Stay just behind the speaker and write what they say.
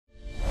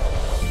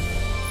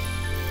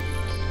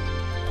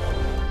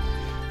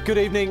Good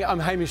evening, I'm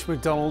Hamish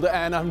Macdonald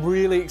and I'm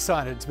really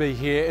excited to be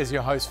here as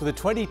your host for the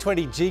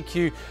 2020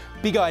 GQ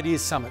Big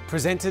Ideas Summit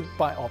presented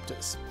by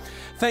Optus.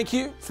 Thank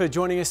you for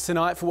joining us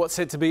tonight for what's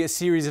set to be a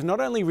series of not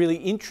only really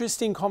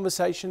interesting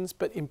conversations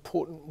but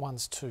important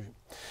ones too.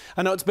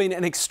 I know it's been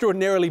an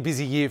extraordinarily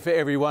busy year for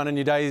everyone and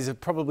your days are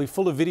probably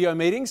full of video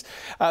meetings,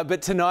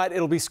 but tonight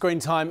it'll be screen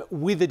time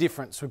with a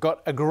difference. We've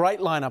got a great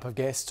lineup of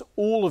guests,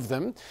 all of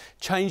them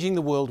changing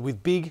the world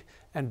with big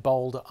and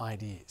bold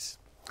ideas.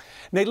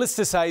 Needless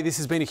to say, this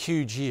has been a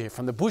huge year,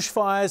 from the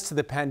bushfires to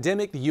the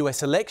pandemic, the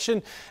US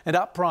election and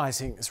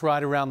uprisings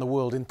right around the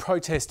world in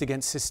protest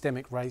against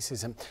systemic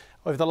racism.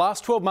 Over the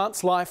last 12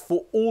 months, life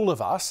for all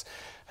of us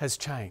has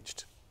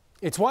changed.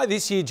 It's why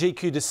this year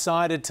GQ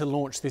decided to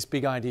launch this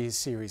Big Ideas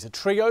series, a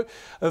trio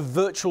of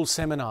virtual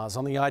seminars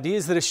on the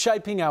ideas that are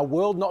shaping our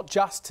world, not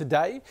just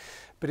today,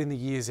 but in the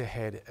years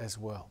ahead as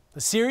well. The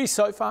series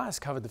so far has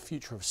covered the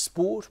future of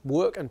sport,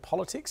 work and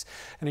politics.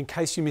 And in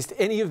case you missed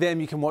any of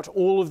them, you can watch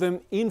all of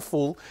them in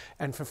full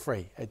and for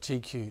free at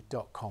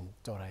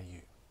gq.com.au.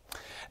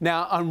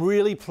 Now, I'm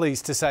really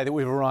pleased to say that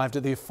we've arrived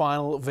at the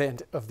final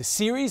event of the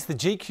series, the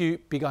GQ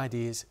Big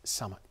Ideas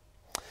Summit.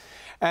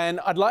 And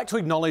I'd like to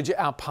acknowledge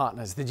our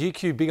partners. The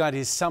GQ Big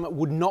Ideas Summit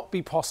would not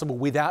be possible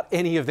without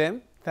any of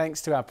them,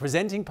 thanks to our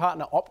presenting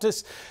partner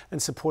Optus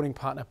and supporting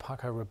partner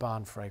Paco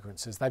Rabanne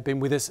Fragrances. They've been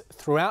with us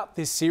throughout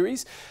this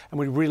series and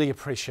we really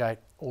appreciate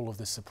all of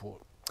the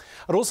support.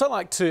 I'd also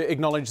like to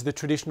acknowledge the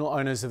traditional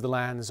owners of the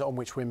lands on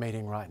which we're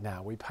meeting right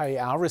now. We pay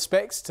our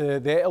respects to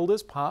their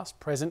elders, past,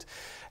 present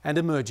and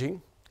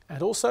emerging,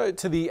 and also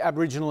to the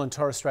Aboriginal and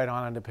Torres Strait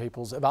Islander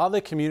peoples of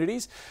other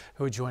communities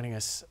who are joining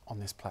us on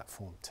this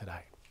platform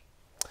today.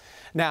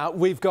 Now,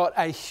 we've got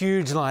a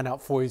huge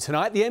lineup for you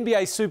tonight. The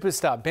NBA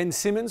superstar Ben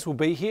Simmons will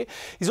be here.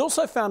 He's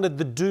also founded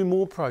the Do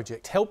More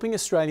project, helping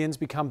Australians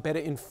become better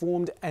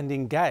informed and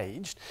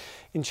engaged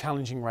in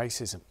challenging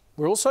racism.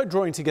 We're also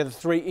drawing together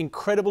three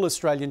incredible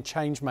Australian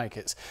change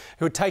makers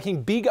who are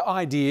taking big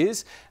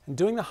ideas and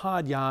doing the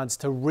hard yards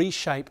to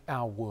reshape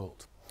our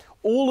world.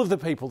 All of the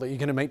people that you're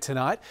going to meet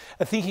tonight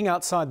are thinking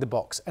outside the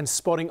box and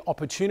spotting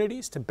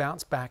opportunities to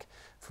bounce back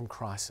from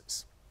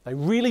crisis. They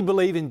really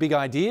believe in big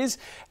ideas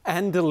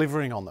and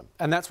delivering on them.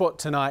 And that's what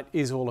tonight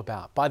is all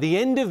about. By the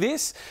end of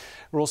this,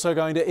 we're also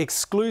going to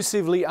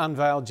exclusively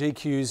unveil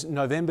GQ's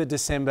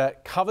November-December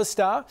cover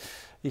star.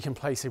 You can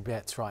place your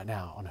bets right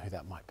now on who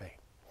that might be.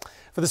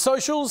 For the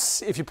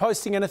socials, if you're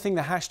posting anything,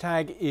 the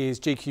hashtag is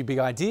GQ Big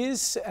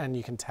Ideas and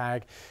you can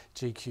tag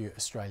GQ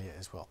Australia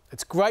as well.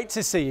 It's great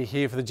to see you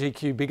here for the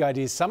GQ Big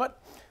Ideas Summit.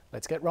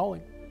 Let's get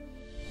rolling.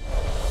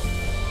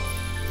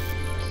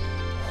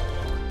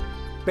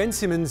 Ben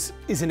Simmons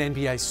is an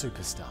NBA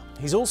superstar.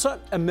 He's also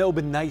a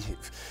Melbourne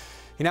native.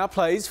 He now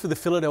plays for the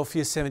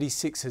Philadelphia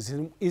 76ers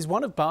and is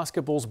one of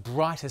basketball's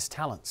brightest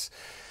talents.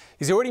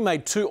 He's already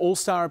made 2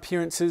 All-Star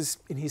appearances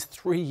in his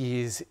 3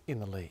 years in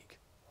the league.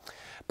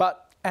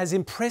 But as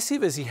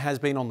impressive as he has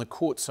been on the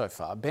court so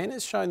far, Ben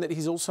has shown that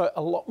he's also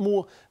a lot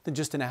more than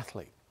just an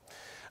athlete.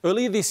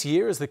 Earlier this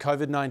year, as the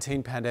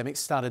COVID-19 pandemic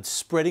started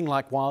spreading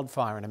like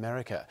wildfire in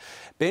America,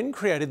 Ben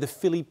created the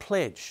Philly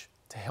Pledge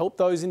to help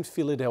those in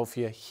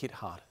Philadelphia hit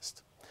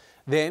hardest.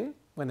 Then,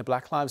 when the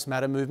Black Lives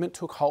Matter movement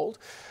took hold,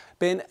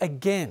 Ben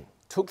again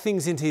took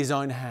things into his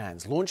own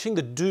hands, launching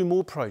the Do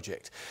More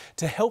project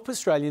to help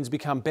Australians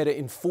become better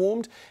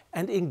informed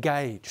and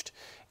engaged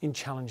in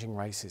challenging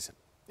racism.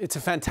 It's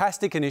a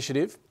fantastic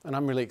initiative and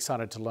I'm really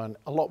excited to learn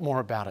a lot more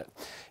about it.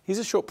 Here's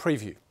a short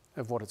preview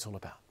of what it's all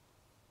about.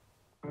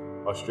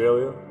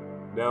 Australia,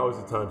 now is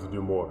the time to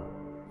do more.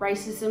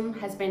 Racism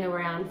has been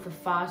around for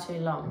far too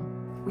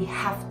long. We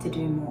have to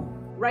do more.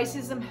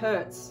 Racism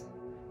hurts.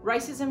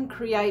 Racism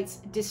creates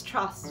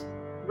distrust.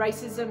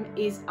 Racism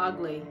is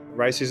ugly.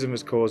 Racism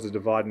has caused a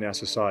divide in our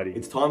society.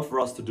 It's time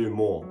for us to do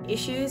more.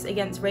 Issues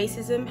against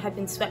racism have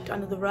been swept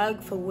under the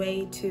rug for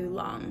way too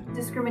long.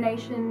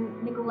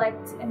 Discrimination,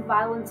 neglect and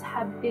violence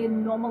have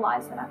been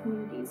normalised in our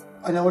communities.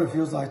 I know what it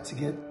feels like to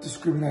get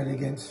discriminated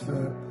against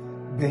for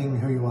being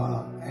who you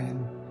are,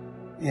 and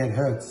yeah, it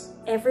hurts.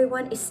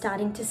 Everyone is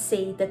starting to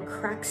see the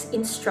cracks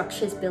in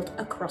structures built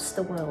across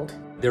the world.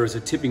 There is a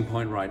tipping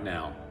point right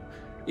now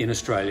in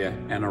Australia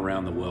and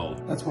around the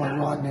world. That's why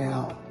right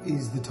now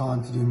is the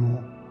time to do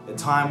more. A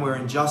time where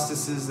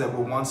injustices that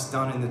were once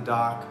done in the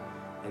dark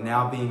are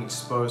now being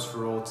exposed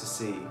for all to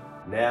see.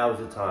 Now is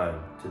the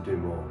time to do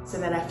more. So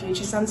that our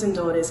future sons and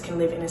daughters can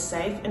live in a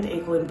safe and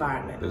equal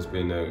environment. There's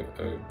been a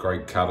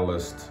great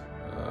catalyst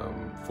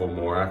for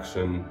more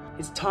action.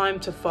 It's time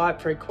to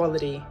fight for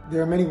equality.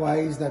 There are many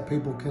ways that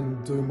people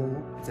can do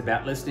more. It's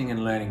about listening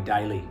and learning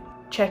daily.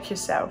 Check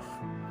yourself.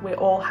 We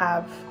all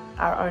have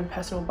our own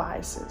personal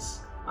biases.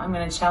 I'm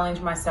going to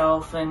challenge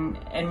myself and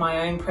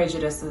my own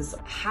prejudices.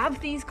 Have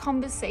these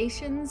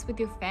conversations with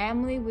your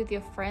family, with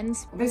your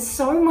friends. There's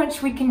so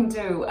much we can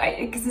do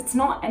because it's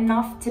not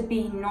enough to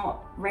be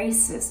not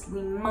racist.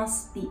 We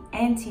must be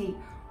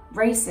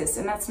anti-racist,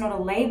 and that's not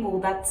a label,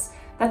 that's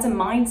a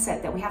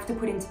mindset that we have to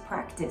put into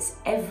practice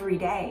every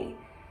day.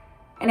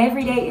 And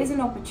every day is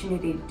an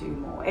opportunity to do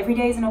more. Every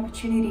day is an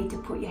opportunity to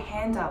put your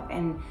hand up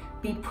and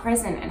be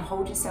present and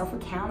hold yourself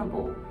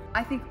accountable.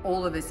 I think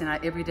all of us in our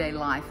everyday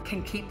life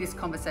can keep this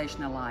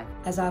conversation alive.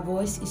 As our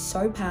voice is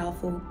so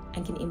powerful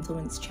and can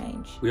influence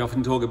change. We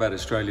often talk about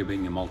Australia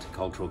being a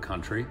multicultural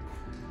country,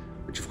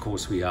 which of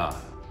course we are.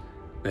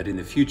 But in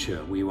the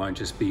future, we won't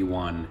just be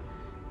one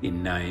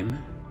in name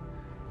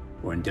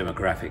or in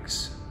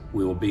demographics.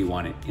 We will be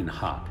one in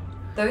heart.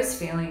 Those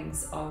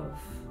feelings of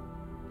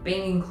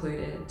being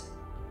included,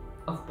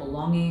 of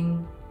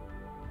belonging,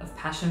 of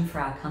passion for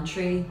our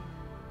country,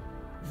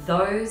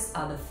 those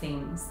are the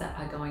things that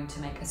are going to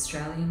make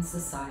Australian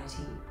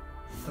society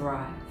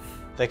thrive.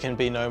 There can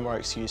be no more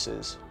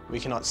excuses. We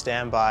cannot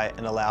stand by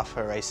and allow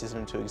for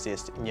racism to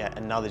exist in yet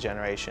another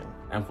generation.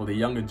 And for the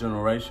younger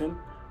generation,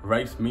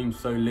 race means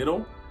so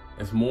little.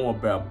 It's more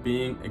about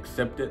being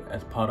accepted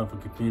as part of a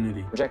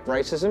community. Reject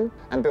racism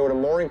and build a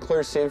more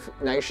inclusive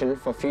nation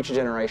for future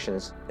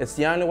generations. It's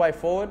the only way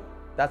forward.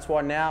 That's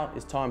why now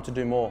is time to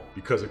do more.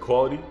 Because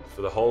equality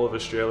for the whole of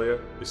Australia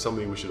is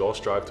something we should all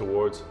strive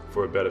towards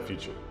for a better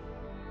future.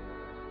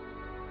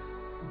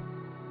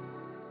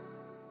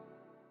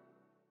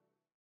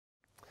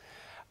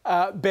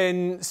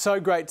 Ben, so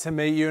great to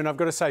meet you, and I've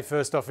got to say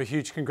first off a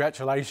huge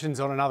congratulations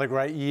on another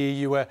great year.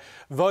 You were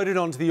voted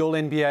onto the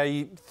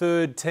All-NBA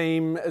third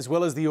team as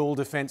well as the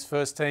All-Defence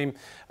first team.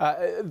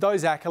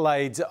 Those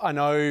accolades I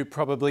know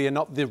probably are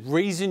not the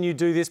reason you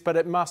do this, but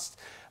it must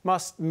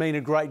mean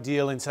a great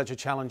deal in such a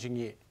challenging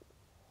year.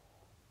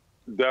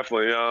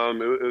 Definitely.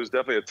 It was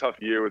definitely a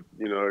tough year with,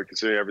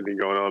 considering everything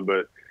going on,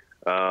 but,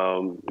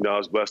 I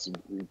was blessed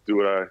to do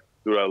what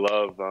I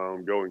love,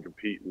 go and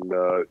compete. And,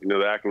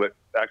 the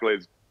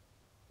accolades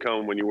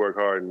come when you work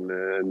hard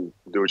and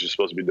do what you're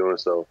supposed to be doing.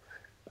 So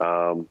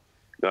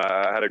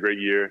I had a great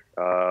year.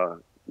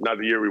 Not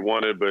the year we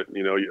wanted, but,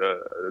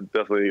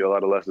 definitely a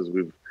lot of lessons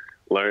we've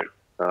learned.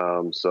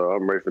 So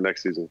I'm ready for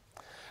next season.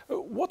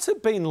 What's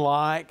it been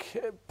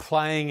like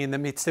playing in the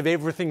midst of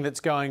everything that's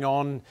going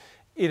on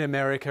in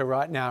America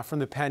right now, from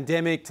the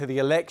pandemic to the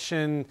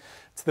election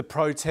to the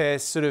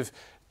protests, sort of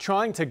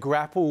trying to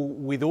grapple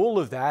with all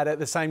of that at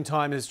the same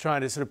time as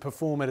trying to sort of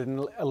perform at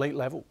an elite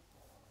level?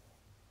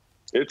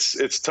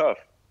 It's tough.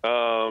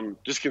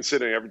 Just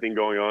considering everything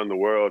going on in the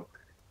world,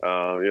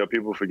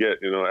 people forget,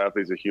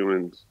 athletes are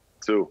humans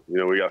too.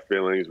 We got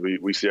feelings.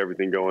 We see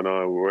everything going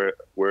on.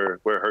 We're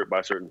hurt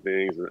by certain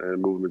things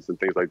and movements and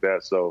things like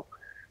that. So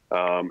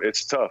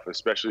it's tough,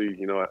 especially,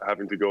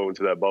 having to go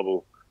into that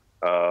bubble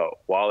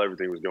while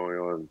everything was going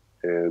on,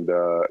 and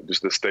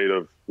just the state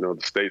of, the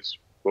states,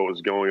 what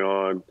was going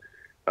on.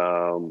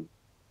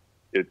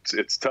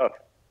 It's tough,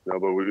 but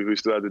we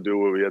still had to do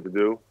what we had to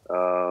do,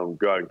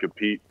 go out and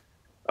compete,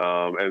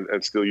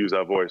 and still use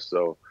our voice.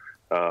 So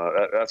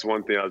that's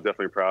one thing I was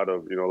definitely proud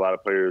of. A lot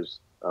of players,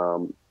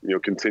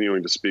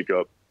 continuing to speak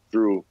up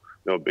through,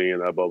 being in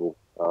that bubble,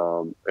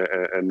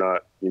 and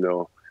not,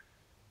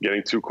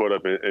 getting too caught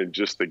up in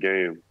just the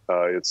game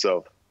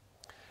itself.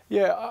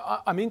 Yeah,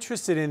 I'm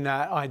interested in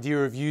that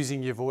idea of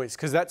using your voice,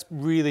 because that's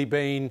really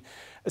been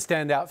a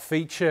standout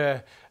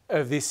feature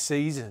of this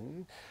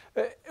season.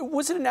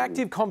 Was it an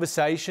active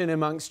conversation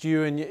amongst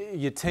you and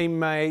your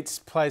teammates,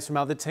 players from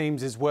other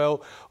teams as well?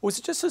 Or was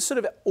it just a sort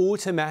of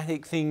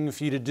automatic thing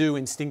for you to do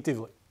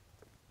instinctively?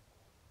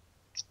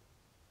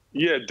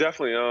 Yeah,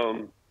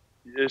 definitely.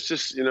 It's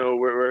just,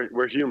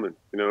 we're human.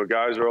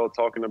 Guys are all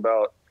talking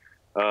about,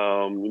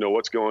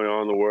 what's going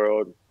on in the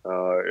world.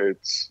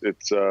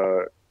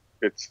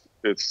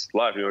 It's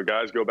life.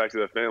 Guys go back to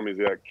their families,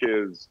 they got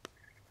kids.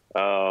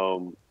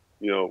 That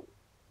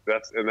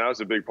was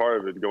a big part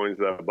of it, going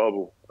into that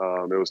bubble.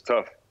 It was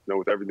tough,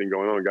 with everything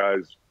going on.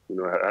 Guys,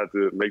 had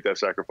to make that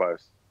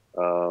sacrifice.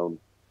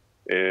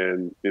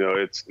 And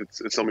it's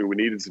something we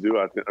needed to do.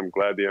 I'm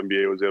glad the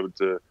NBA was able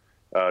to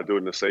do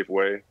it in a safe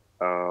way.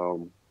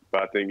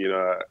 But I think,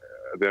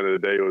 at the end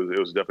of the day, it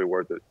was definitely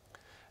worth it.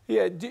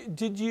 Yeah.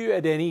 Did you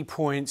at any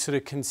point sort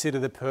of consider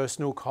the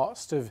personal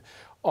cost of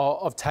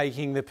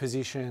taking the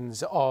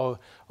positions, of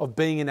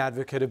being an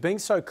advocate, of being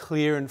so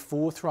clear and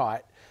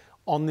forthright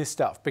on this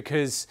stuff?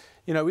 Because,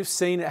 we've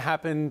seen it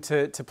happen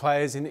to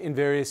players in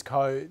various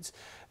codes,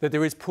 that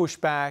there is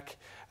pushback,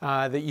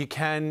 that you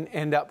can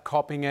end up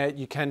copying it,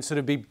 you can sort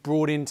of be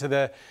brought into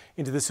the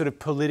sort of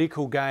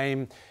political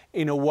game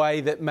in a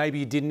way that maybe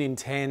you didn't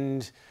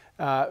intend,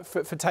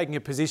 for taking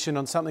a position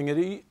on something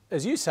that,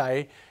 as you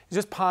say, is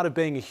just part of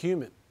being a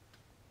human.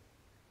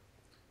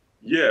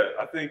 Yeah,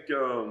 I think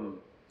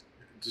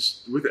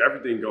just with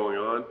everything going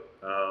on,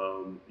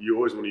 you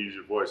always want to use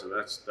your voice, and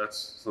that's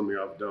something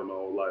I've done my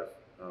whole life.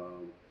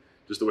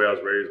 Just the way I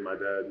was raised, my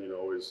dad,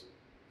 always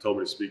told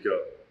me to speak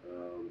up,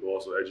 but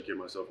also educate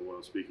myself on what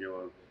I'm speaking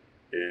on,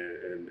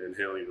 and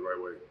handling it the right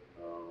way.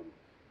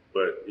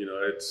 But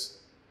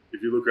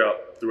if you look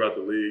out throughout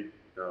the league,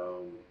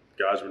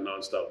 guys were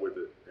nonstop with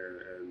it,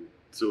 and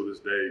till this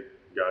day,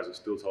 guys are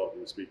still talking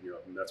and speaking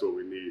up, and that's what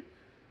we need.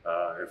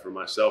 And for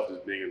myself,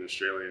 just being an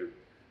Australian,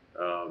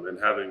 and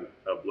having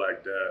a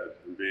black dad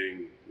and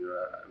being,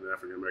 an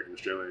African-American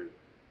Australian,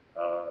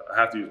 I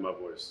have to use my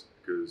voice.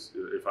 because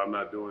if I'm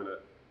not doing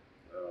it,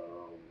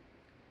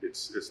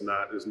 it's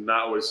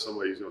not always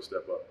somebody who's going to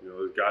step up. You know,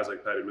 there's guys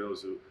like Patty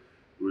Mills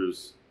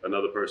who's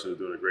another person who's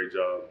doing a great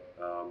job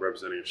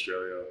representing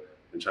Australia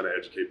and trying to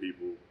educate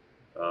people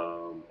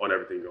on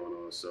everything going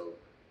on. So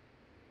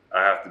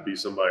I have to be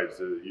somebody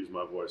to use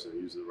my voice and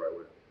use it the right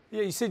way.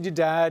 Yeah, you said your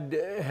dad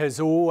has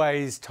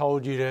always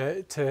told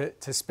you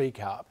to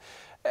speak up.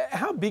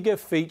 How big a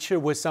feature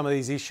were some of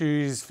these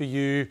issues for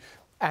you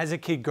as a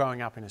kid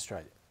growing up in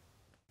Australia?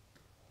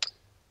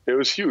 It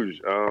was huge.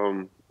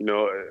 You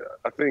know,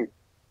 I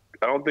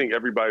don't think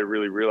everybody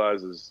really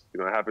realizes, you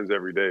know, it happens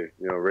every day.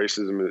 You know,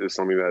 racism is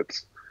something that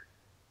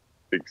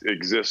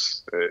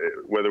exists,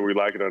 whether we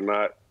like it or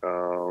not.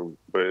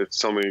 But it's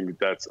something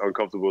that's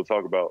uncomfortable to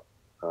talk about.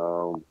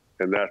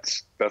 And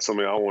that's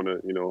something I want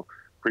to, you know,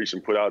 preach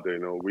and put out there. You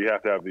know, we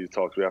have to have these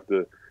talks. We have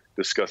to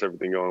discuss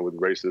everything going on with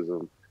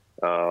racism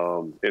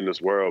in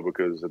this world,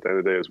 because at the end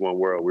of the day, it's one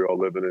world. We all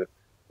live in it,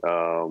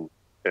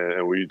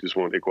 and we just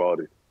want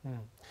equality.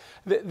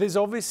 There's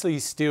obviously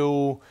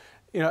still,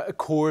 you know, a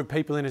core of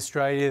people in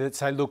Australia that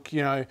say, look,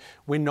 you know,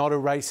 we're not a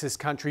racist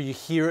country. You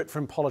hear it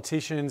from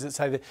politicians that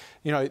say that,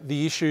 you know,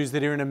 the issues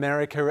that are in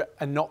America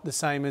are not the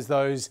same as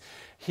those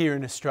here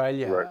in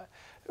Australia. Right.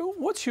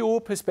 What's your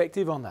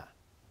perspective on that?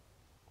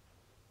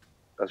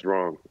 That's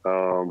wrong.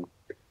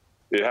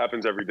 It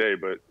happens every day,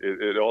 but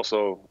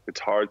it's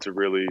hard to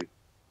really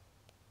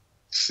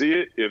see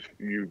it if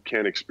you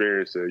can't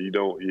experience it.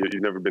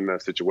 You've never been in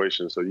that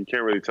situation, so you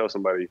can't really tell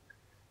somebody.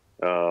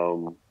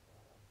 Australia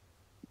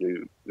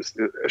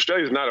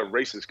is not a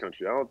racist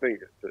country. I don't think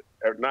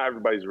not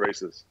everybody's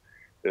racist.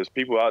 There's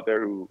people out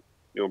there who,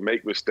 you know,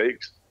 make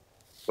mistakes,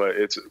 but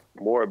it's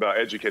more about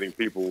educating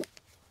people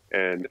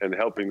and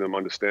helping them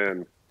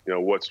understand, you know,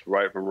 what's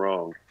right from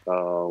wrong,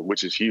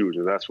 which is huge,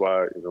 and that's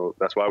why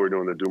we're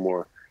doing the Do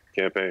More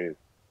campaign,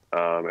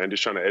 and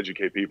just trying to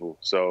educate people.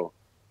 So,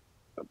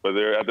 but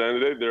at the end of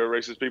the day, there are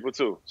racist people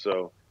too.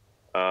 So,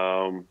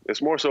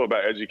 it's more so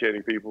about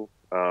educating people.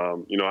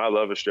 You know, I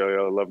love Australia.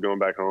 I love going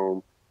back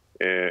home,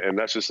 and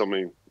that's just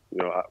something. You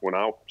know, when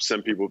I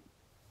send people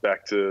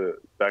back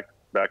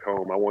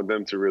home, I want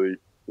them to really,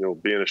 you know,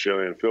 be in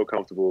Australia and feel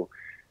comfortable,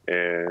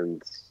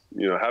 and,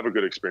 you know, have a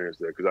good experience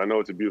there, because I know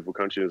it's a beautiful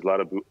country. There's a lot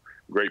of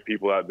great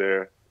people out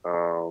there.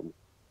 I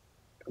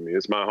mean,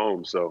 it's my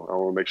home, so I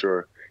want to make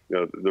sure, you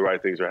know, the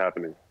right things are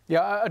happening.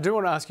 Yeah, I do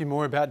want to ask you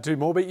more about Do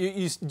More, but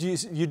you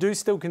do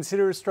still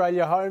consider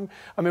Australia home?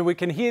 I mean, we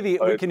can hear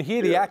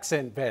the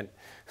accent, Ben.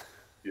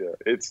 Yeah,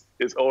 it's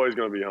always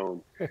going to be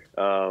home.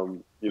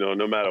 You know,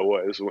 no matter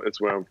what,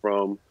 it's where I'm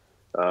from,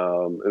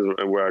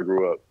 and where I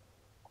grew up.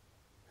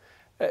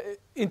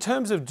 In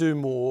terms of Do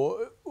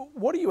More,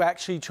 what are you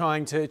actually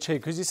trying to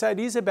achieve? Because you say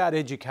it is about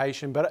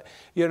education, but,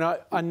 you know,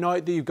 I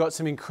note that you've got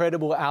some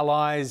incredible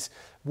allies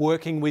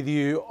working with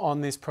you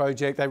on this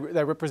project. They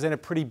represent a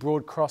pretty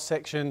broad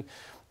cross-section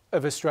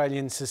of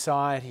Australian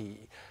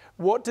society.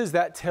 What does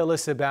that tell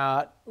us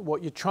about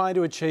what you're trying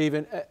to achieve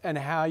and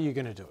how you're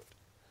going to do it?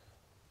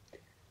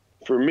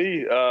 For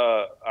me,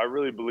 I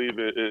really believe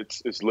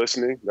it's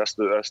listening. That's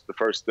the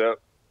first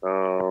step,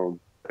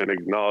 and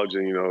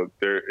acknowledging, you know,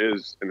 there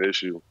is an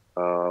issue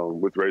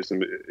with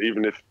racism,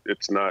 even if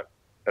it's not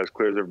as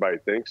clear as everybody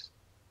thinks.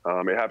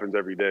 It happens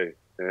every day,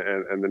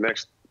 and the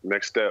next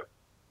step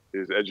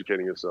is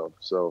educating yourself.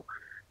 So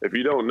if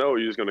you don't know,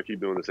 you're just going to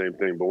keep doing the same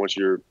thing. But once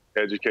you're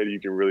educated,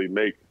 you can really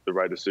make the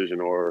right decision,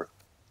 or,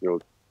 you know,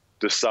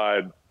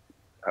 decide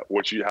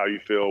how you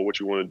feel, what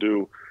you want to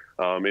do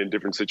in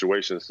different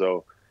situations.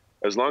 So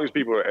as long as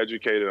people are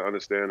educated,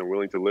 understand, and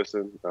willing to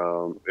listen,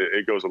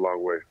 it goes a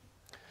long way.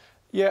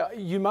 Yeah,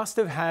 you must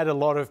have had a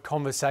lot of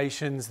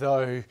conversations,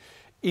 though,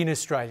 in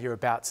Australia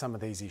about some of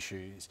these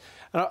issues.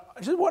 And I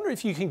just wonder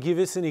if you can give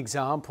us an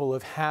example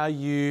of how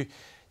you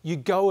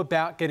go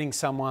about getting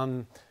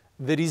someone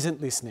that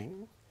isn't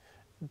listening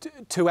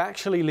to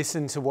actually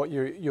listen to what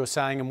you're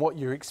saying and what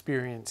your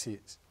experience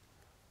is.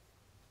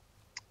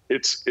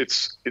 It's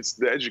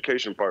the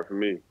education part for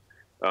me.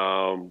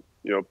 You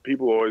know,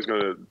 people are always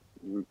going to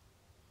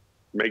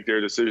make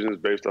their decisions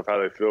based off how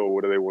they feel,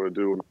 what do they want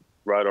to do,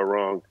 right or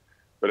wrong.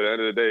 But at the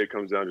end of the day, it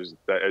comes down to just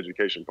that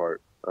education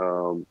part.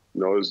 You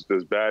know,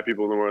 there's bad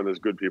people in the world and there's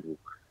good people.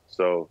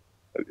 So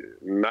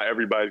not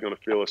everybody's going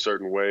to feel a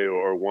certain way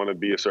or want to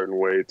be a certain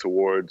way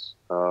towards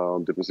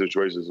different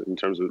situations in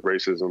terms of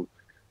racism.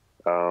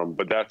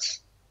 But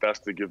that's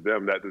to give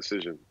them that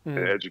decision and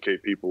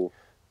educate people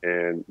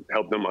and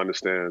help them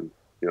understand,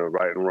 you know,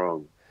 right and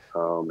wrong.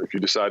 If you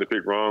decide to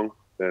pick wrong,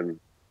 then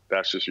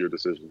that's just your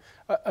decision.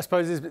 I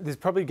suppose there's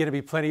probably going to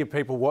be plenty of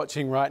people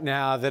watching right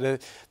now that are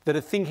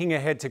thinking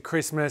ahead to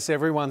Christmas.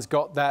 Everyone's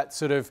got that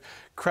sort of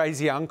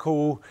crazy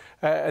uncle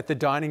at the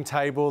dining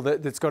table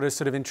that's got a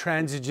sort of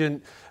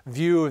intransigent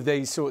view of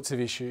these sorts of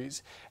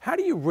issues. How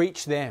do you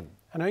reach them?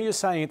 I know you're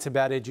saying it's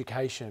about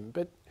education,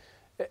 but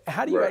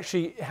how do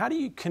you how do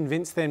you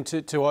convince them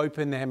to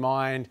open their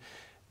mind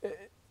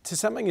to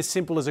something as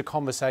simple as a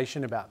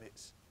conversation about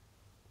this?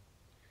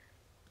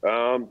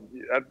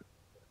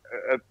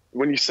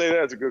 When you say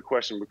that, it's a good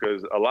question,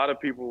 because a lot of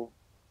people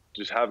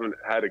just haven't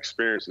had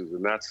experiences,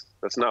 and that's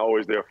not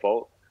always their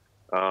fault.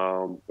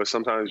 But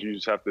sometimes you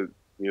just have to,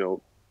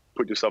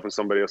 put yourself in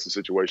somebody else's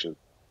situation.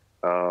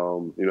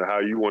 How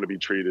you want to be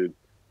treated,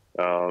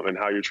 and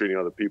how you're treating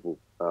other people.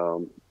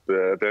 But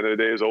at the end of the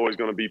day, there's always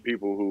going to be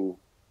people who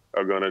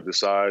are going to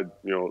decide,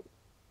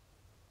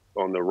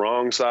 on the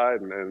wrong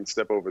side and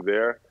step over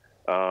there.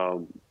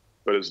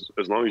 But as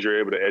long as you're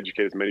able to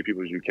educate as many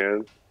people as you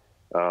can,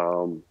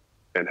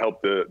 and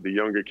help the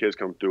younger kids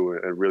come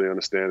through and really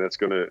understand, it's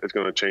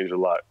gonna change a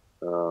lot,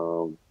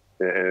 and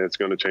it's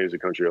gonna change the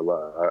country a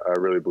lot. I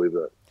really believe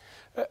that.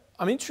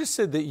 I'm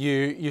interested that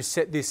you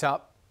set this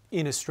up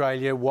in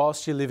Australia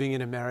whilst you're living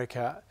in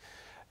America.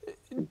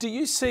 Do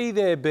you see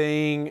there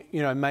being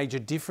major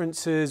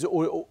differences,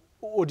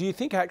 or do you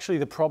think actually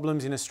the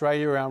problems in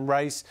Australia around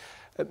race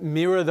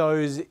mirror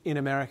those in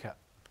America?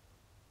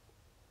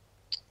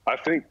 I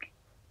think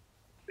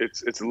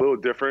it's a little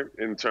different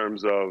in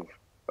terms of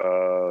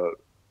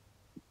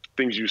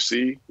things you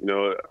see.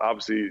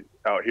 Obviously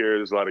out here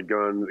there's a lot of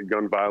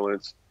gun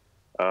violence,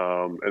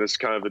 and it's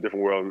kind of a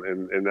different world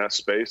in that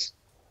space,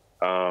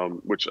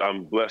 which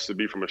I'm blessed to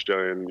be from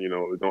Australia,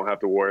 and don't have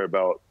to worry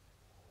about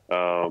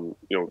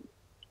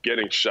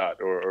getting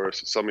shot or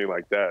something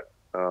like that.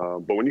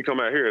 But when you come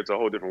out here, it's a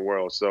whole different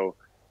world. So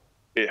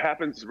it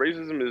happens.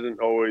 Racism isn't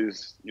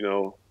always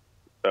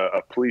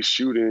a police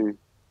shooting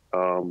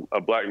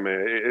a black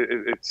man.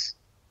 It's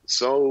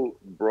so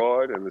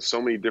broad, and there's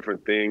so many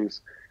different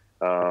things.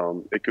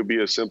 It could be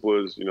as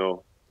simple as,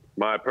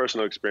 my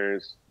personal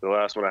experience, the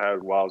last one I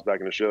had while I was back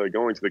in Australia,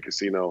 going to the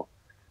casino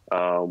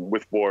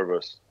with 4 of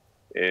us,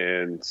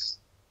 and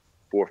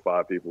 4 or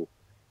 5 people,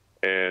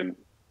 and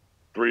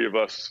 3 of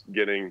us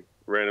getting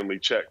randomly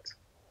checked,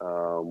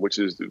 which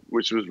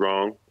was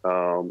wrong.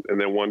 And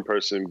then 1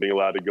 person being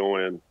allowed to go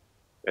in,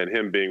 and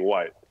him being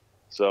white.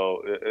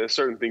 So there's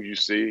certain things you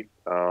see.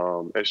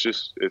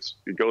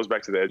 It goes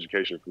back to the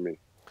education for me.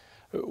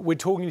 We're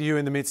talking to you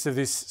in the midst of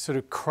this sort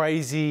of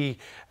crazy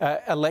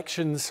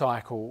election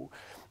cycle.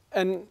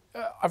 And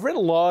I've read a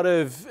lot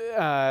of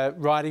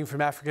writing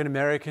from African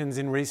Americans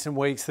in recent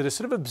weeks that are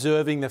sort of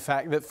observing the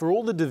fact that for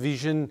all the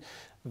division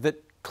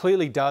that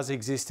clearly does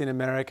exist in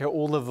America,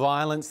 all the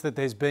violence that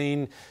there's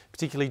been,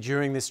 particularly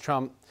during this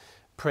Trump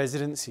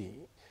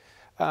presidency,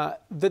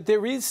 that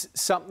there is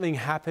something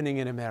happening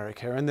in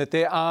America, and that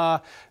there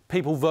are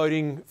people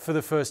voting for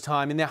the first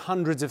time in their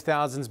hundreds of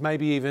thousands,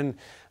 maybe even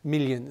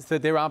millions,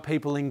 that there are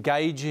people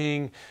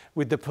engaging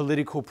with the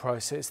political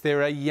process.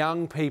 There are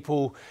young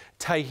people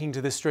taking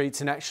to the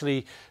streets and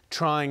actually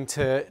trying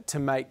to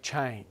make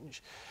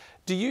change.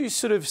 Do you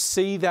sort of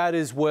see that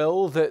as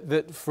well,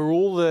 that for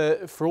all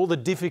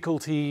the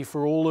difficulty,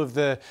 for all of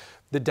the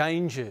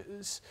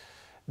dangers,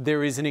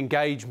 there is an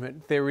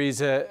engagement, there is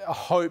a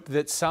hope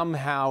that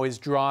somehow is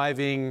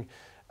driving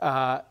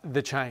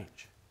the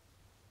change?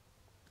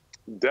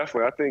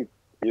 Definitely. I think,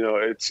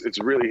 it's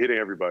really hitting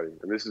everybody.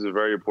 And this is a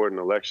very important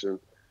election.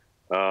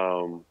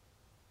 And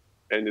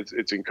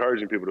it's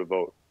encouraging people to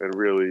vote and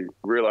really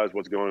realize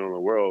what's going on in the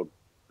world.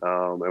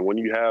 And when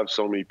you have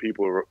so many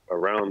people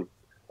around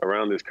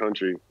this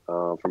country,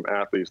 from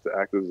athletes to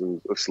actors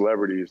and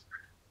celebrities,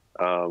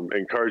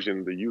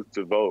 encouraging the youth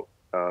to vote,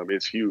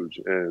 it's huge.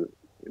 And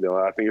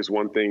I think it's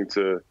one thing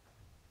to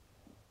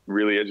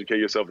really educate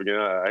yourself again.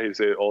 I hate to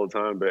say it all the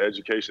time, but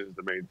education is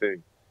the main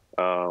thing.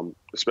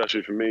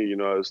 Especially for me,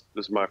 this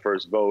is my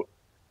first vote,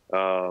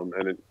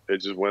 and it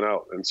just went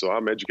out. And so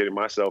I'm educating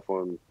myself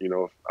on,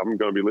 if I'm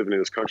going to be living in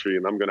this country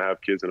and I'm going to have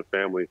kids and a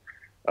family,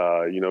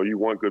 you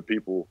want good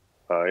people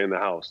in the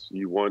house.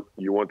 You want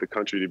the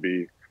country to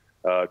be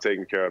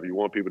taken care of. You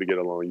want people to get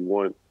along. You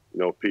want,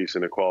 peace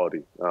and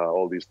equality,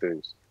 all these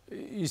things.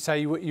 You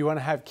say you want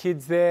to have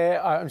kids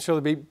there. I'm sure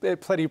there'll be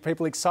plenty of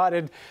people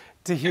excited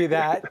to hear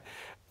that.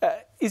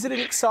 Is it an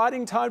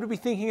exciting time to be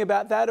thinking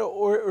about that,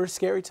 or a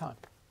scary time?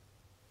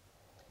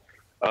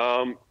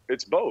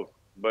 It's both,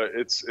 but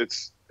it's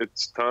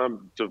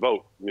time to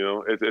vote.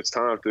 It's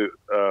time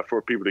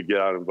for people to get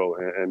out and vote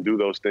and do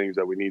those things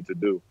that we need to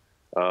do.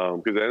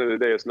 Because at the end of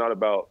the day, it's not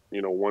about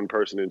one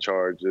person in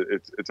charge.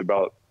 It's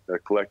about a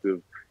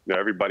collective.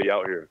 Everybody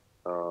out here,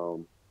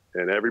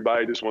 and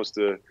everybody just wants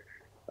to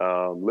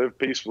live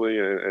peacefully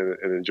and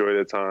enjoy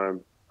their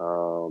time,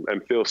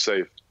 and feel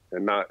safe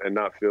and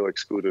not feel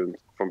excluded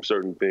from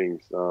certain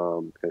things.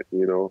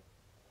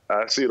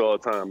 I see it all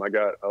the time. I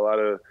got a lot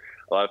of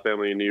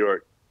family in New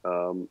York.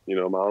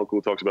 My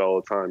uncle talks about it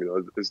all the time.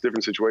 There's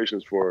different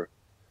situations for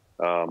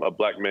a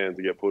black man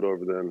to get pulled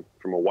over than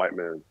from a white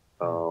man.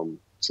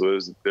 So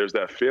there's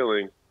that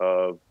feeling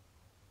of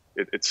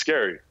it's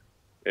scary,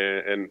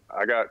 and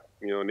I got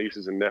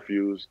nieces and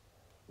nephews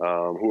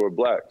who are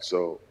black.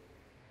 So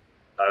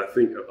I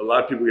think a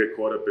lot of people get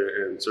caught up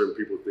in certain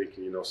people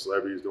thinking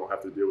celebrities don't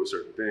have to deal with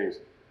certain things.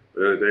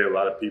 But at the end of the day, a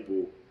lot of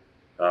people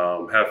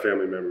have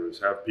family members,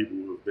 have people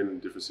who have been in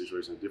different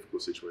situations,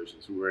 difficult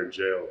situations, who are in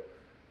jail.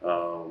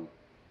 And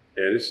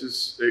it's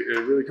just,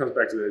 it really comes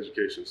back to the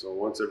education. So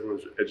once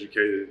everyone's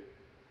educated,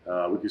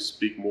 we can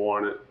speak more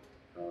on it.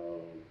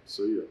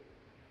 So yeah.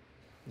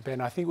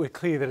 Ben, I think we're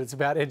clear that it's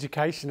about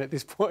education at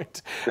this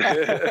point.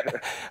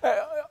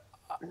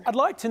 I'd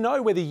like to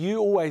know whether you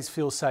always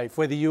feel safe,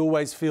 whether you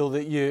always feel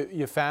that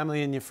your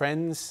family and your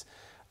friends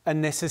are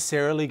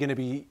necessarily going to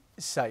be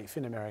safe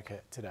in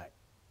America today.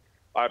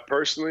 I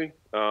personally,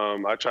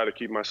 I try to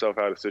keep myself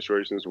out of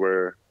situations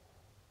where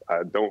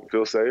I don't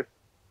feel safe.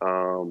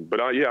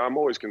 Yeah, I'm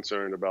always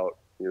concerned about,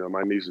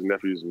 my nieces,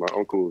 nephews, my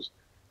uncles,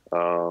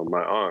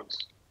 my aunts,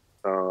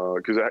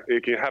 because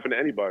it can happen to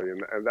anybody.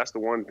 And that's the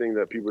one thing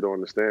that people don't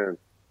understand,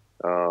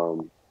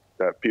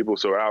 that people are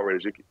so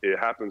outraged. It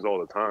happens all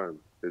the time.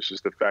 It's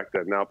just the fact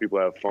that now people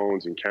have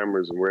phones and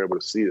cameras and we're able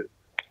to see it,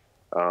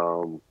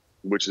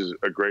 which is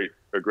a great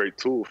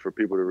tool for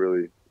people to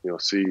really,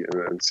 see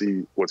and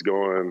see what's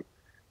going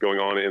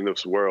on in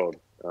this world.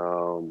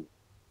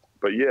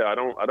 But yeah, I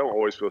don't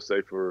always feel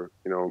safe for,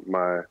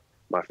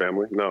 my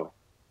family. No.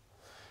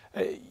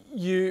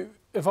 You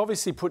have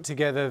obviously put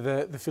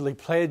together the Philly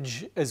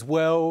Pledge as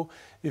well.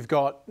 You've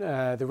got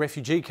the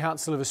Refugee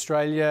Council of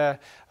Australia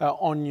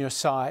on your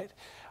site.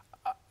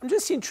 I'm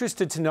just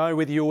interested to know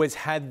whether you always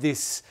had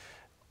this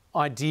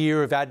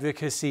idea of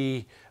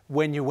advocacy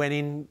when you went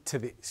into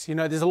this.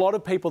 There's a lot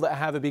of people that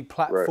have a big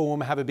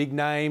platform, have a big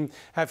name,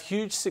 have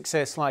huge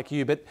success like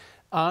you, but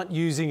aren't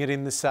using it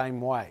in the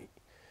same way.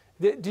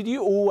 Did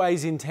you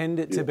always intend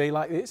it to be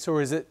like this,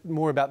 or is it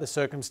more about the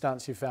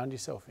circumstance you found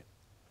yourself in?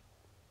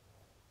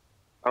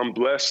 I'm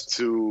blessed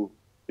to,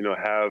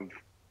 have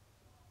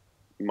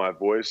my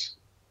voice.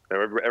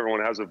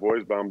 Everyone has a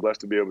voice, but I'm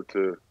blessed to be able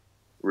to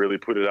really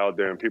put it out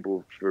there and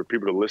for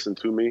people to listen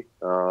to me.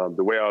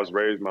 The way I was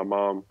raised, my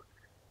mom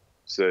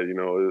said,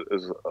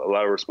 there's a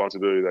lot of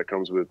responsibility that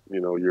comes with,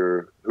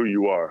 who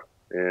you are,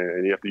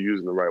 and you have to use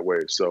it in the right way.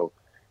 So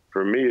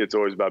for me, it's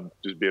always about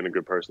just being a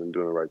good person and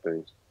doing the right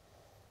things.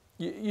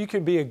 You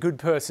can be a good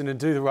person and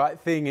do the right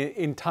thing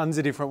in tons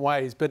of different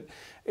ways, but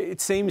it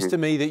seems to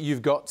me that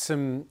you've got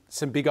some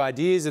big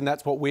ideas, and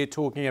that's what we're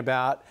talking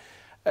about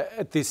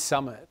at this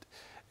summit.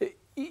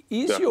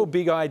 Is your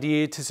big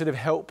idea to sort of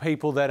help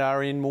people that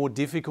are in more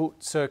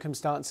difficult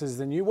circumstances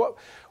than you?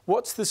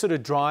 What's the sort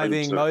of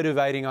driving, 100%.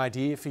 Motivating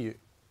idea for you?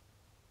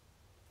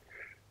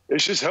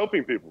 It's just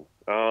helping people.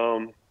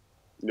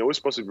 We're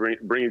supposed to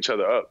bring each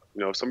other up.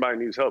 If somebody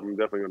needs help, I'm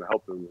definitely going to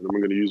help them. And I'm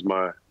going to use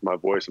my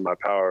voice and my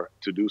power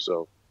to do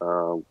so,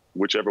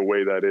 whichever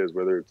way that is,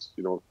 whether it's,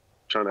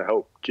 trying to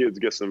help kids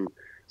get some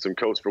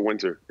coats for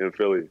winter in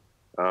Philly,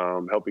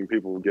 helping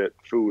people get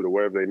food or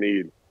whatever they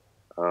need,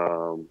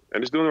 and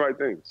just doing the right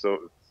thing.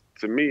 So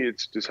to me,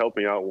 it's just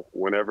helping out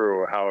whenever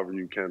or however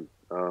you can.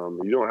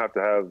 You don't have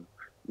to have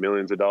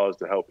millions of dollars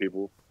to help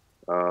people.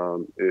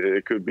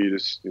 It could be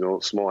just,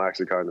 small acts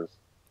of kindness.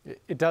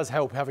 It does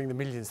help having the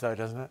millions, though,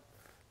 doesn't it?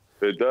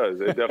 It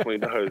does. It definitely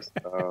does.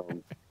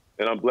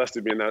 And I'm blessed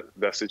to be in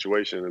that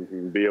situation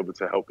and be able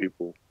to help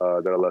people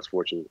that are less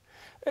fortunate.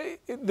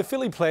 The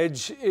Philly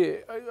Pledge,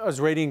 I was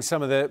reading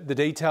some of the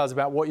details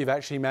about what you've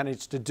actually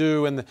managed to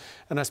do and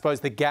I suppose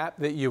the gap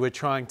that you were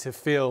trying to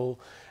fill.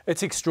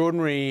 It's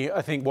extraordinary,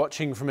 I think,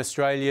 watching from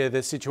Australia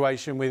the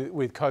situation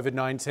with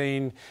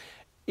COVID-19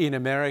 in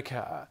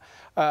America.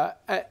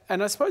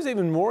 And I suppose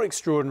even more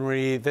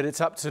extraordinary that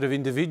it's up to sort of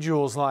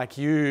individuals like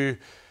you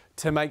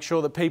to make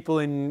sure that people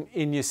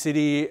in your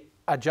city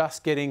are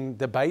just getting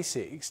the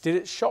basics. Did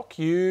it shock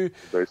you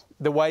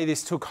the way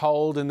this took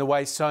hold and the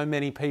way so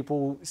many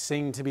people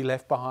seem to be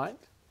left behind?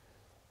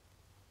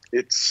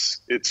 It's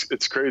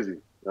crazy.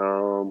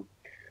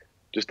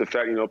 Just the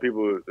fact,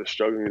 people are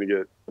struggling to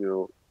get,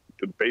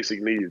 the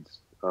basic needs.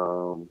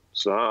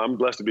 So I'm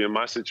blessed to be in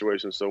my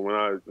situation. So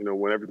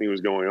when everything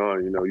was going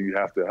on, you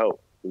have to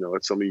help.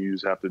 It's something you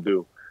just have to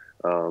do.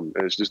 And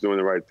it's just doing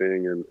the right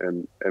thing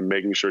and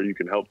making sure you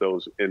can help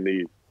those in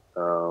need.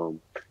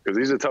 Because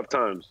these are tough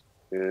times.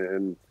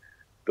 And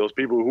those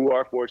people who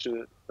are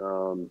fortunate,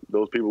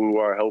 those people who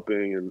are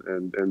helping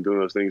and doing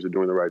those things are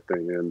doing the right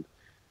thing. And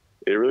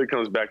it really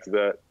comes back to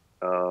that,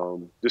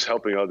 just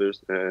helping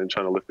others and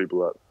trying to lift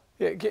people up.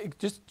 Yeah,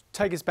 just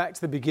take us back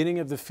to the beginning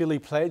of the Philly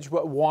Pledge.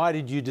 Why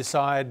did you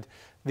decide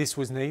this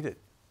was needed?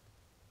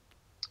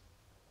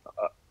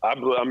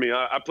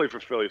 I play for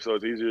Philly, so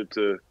it's easier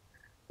to,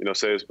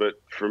 say this. But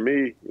for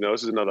me,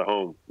 this is another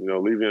home.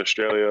 Leaving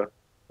Australia,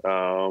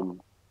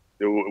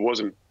 it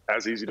wasn't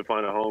as easy to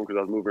find a home because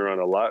I was moving around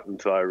a lot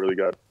until I really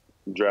got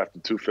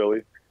drafted to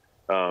Philly.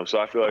 So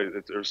I feel like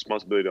it's a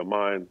responsibility of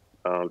mine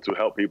to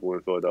help people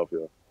in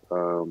Philadelphia,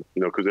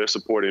 because they're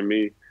supporting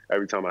me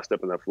every time I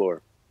step on that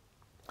floor.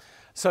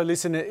 So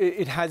listen,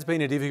 it has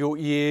been a difficult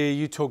year.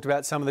 You talked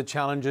about some of the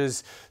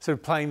challenges, sort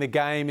of playing the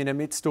game in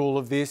amidst all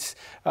of this.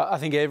 I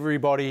think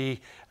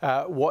everybody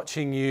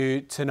watching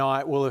you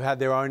tonight will have had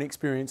their own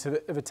experience of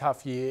a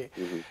tough year.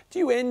 Mm-hmm. Do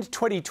you end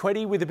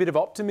 2020 with a bit of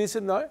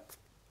optimism, though?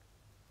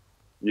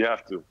 You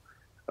have to.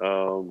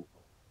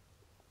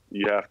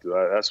 You have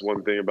to. That's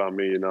one thing about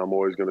me. I'm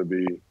always going to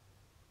be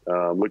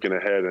looking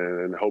ahead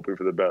and hoping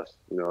for the best.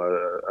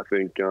 I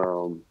think I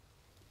don't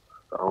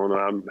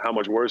know how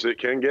much worse it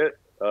can get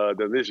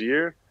than this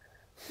year,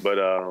 but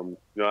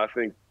I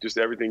think just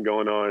everything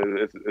going on,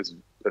 it's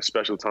a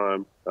special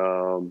time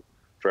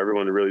for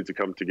everyone to really to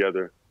come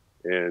together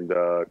and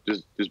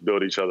just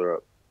build each other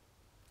up.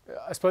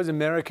 I suppose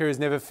America has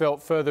never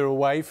felt further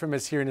away from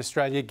us here in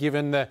Australia,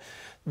 given the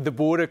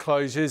border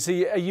closures.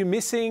 Are you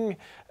missing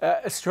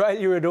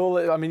Australia at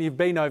all? I mean, you've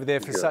been over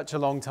there for such a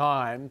long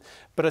time,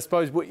 but I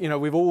suppose, you know,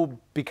 we've all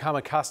become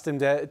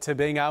accustomed to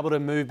being able to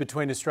move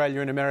between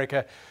Australia and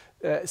America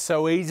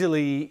so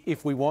easily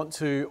if we want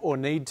to or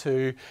need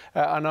to.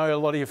 I know a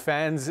lot of your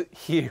fans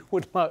here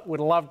would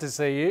love to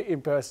see you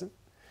in person.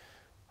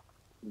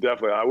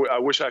 Definitely. I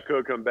wish I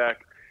could come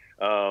back.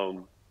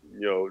 You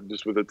know,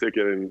 just with a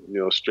ticket and, you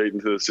know, straight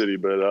into the city.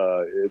 But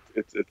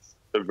it's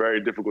a very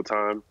difficult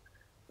time.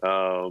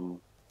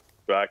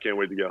 But I can't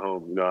wait to get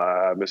home. You know,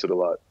 I miss it a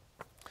lot.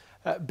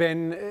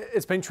 Ben,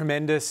 it's been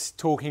tremendous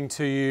talking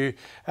to you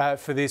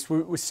for this.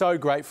 We're so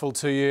grateful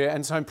to you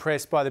and so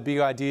impressed by the big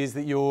ideas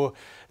that you're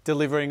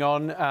delivering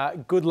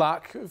on. Good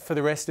luck for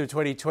the rest of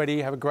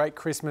 2020. Have a great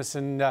Christmas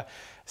and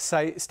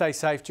stay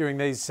safe during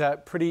these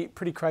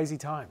pretty crazy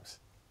times.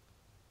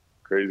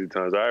 Crazy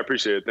times. I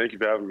appreciate it. Thank you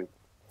for having me.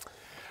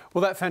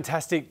 Well, that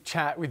fantastic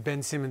chat with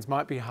Ben Simmons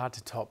might be hard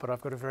to top, but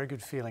I've got a very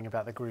good feeling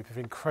about the group of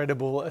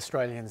incredible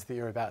Australians that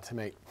you're about to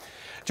meet.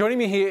 Joining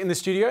me here in the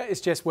studio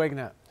is Jess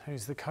Wegener,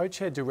 who's the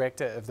co-chair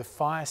director of the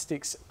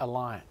Firesticks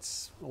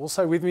Alliance.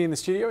 Also with me in the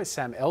studio is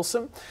Sam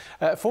Elsom,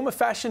 former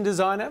fashion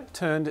designer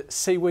turned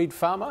seaweed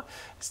farmer.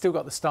 Still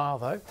got the style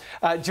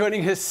though.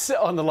 Joining us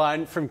on the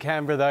line from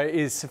Canberra though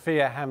is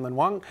Sophia Hamblin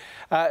Wang,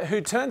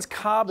 who turns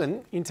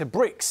carbon into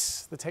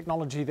bricks, the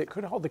technology that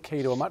could hold the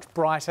key to a much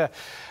brighter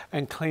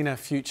and cleaner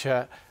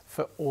future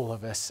for all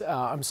of us.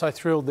 I'm so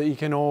thrilled that you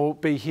can all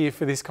be here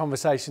for this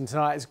conversation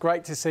tonight. It's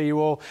great to see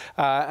you all.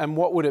 And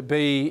what would it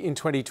be in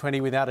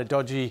 2020 without a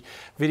dodgy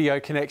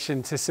video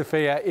connection to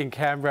Sophia in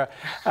Canberra?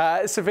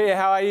 Sophia,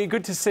 how are you?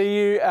 Good to see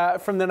you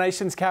from the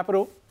nation's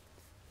capital.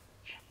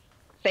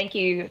 Thank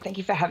you. Thank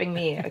you for having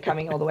me,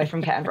 coming all the way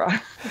from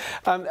Canberra.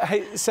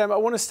 Hey, Sam, I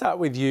want to start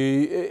with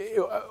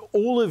you.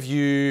 All of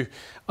you,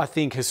 I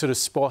think, are sort of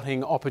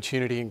spotting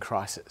opportunity in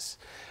crisis.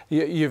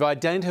 You've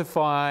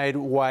identified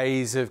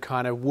ways of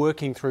kind of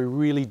working through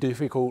really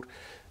difficult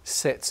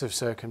sets of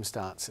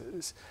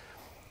circumstances.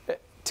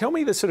 Tell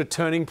me the sort of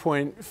turning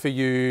point for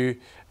you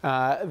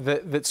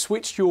that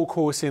switched your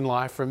course in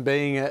life from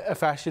being a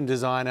fashion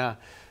designer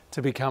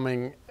to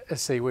becoming a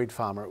seaweed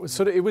farmer.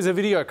 It was a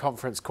video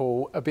conference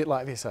call, a bit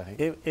like this, I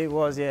think. It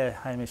was, yeah,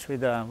 Hamish,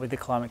 with the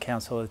Climate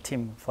Council,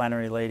 Tim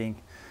Flannery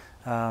leading.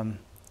 You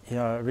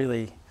know,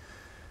 really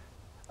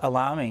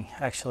alarming,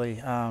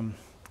 actually.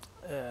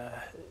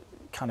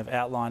 Kind of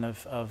outline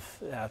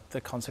of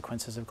the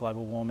consequences of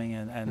global warming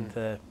and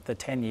the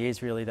 10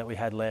 years really that we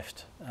had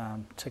left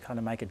to kind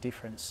of make a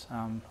difference.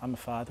 I'm a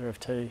father of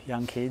 2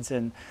 young kids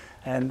and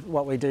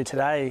what we do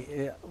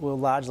today will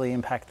largely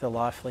impact the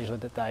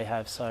livelihood that they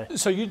have.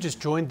 So you just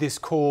joined this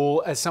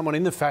call as someone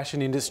in the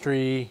fashion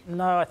industry?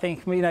 No, I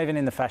think, you know, even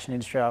in the fashion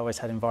industry I always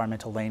had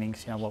environmental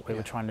leanings. You know, what we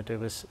were trying to do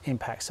was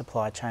impact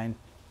supply chain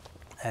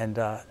and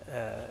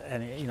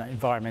you know,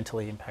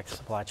 environmentally impact the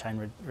supply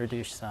chain,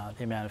 reduce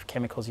the amount of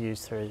chemicals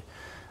used through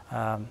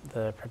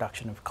the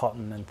production of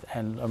cotton,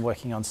 and I'm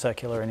working on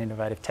circular and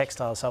innovative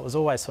textiles. So it was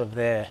always sort of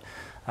there,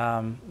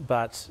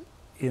 but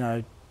you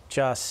know,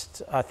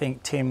 just I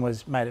think Tim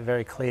made it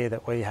very clear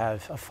that we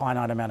have a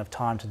finite amount of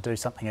time to do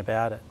something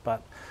about it.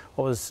 But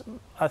what was,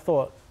 I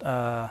thought,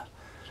 the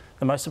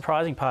most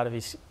surprising part of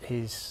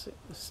his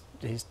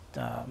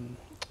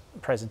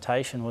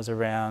presentation was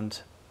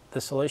around the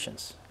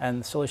solutions,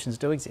 and the solutions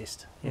do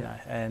exist, you know,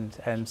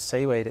 and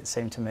seaweed, it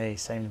seemed to me,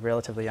 seemed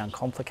relatively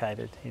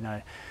uncomplicated. You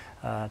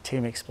know,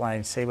 Tim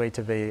explained seaweed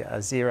to be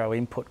a zero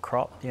input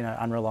crop, you know,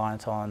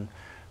 unreliant on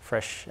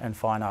fresh and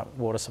finite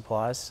water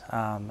supplies,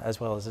 as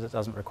well as it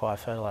doesn't require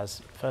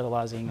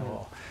fertilising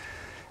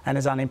and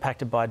is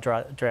unimpacted by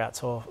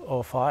droughts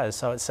or fires.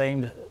 So it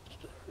seemed,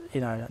 you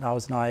know, I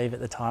was naive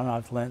at the time,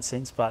 I've learnt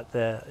since, but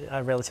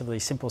a relatively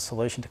simple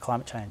solution to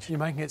climate change. You're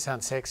making it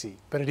sound sexy,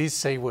 but it is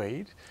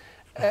seaweed.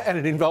 And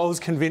it involves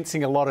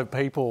convincing a lot of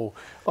people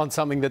on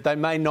something that they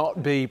may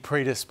not be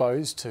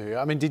predisposed to.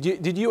 I mean,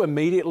 did you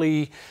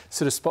immediately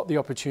sort of spot the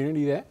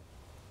opportunity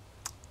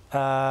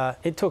there?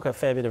 It took a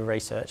fair bit of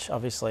research,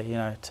 obviously, you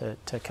know,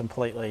 to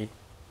completely,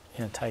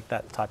 you know, take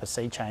that type of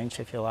sea change,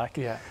 if you like.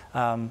 Yeah.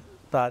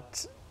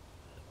 But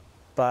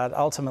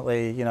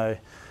ultimately, you know,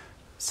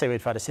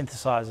 seaweed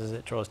photosynthesizes,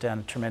 it draws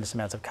down tremendous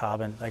amounts of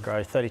carbon. They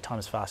grow 30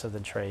 times faster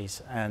than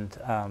trees, and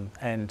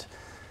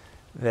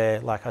they're,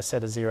 like I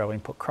said, a zero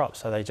input crop,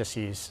 so they just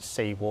use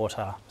sea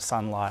water,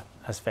 sunlight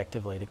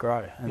effectively to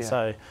grow. And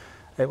so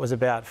it was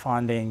about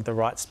finding the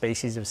right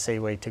species of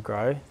seaweed to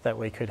grow that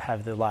we could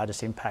have the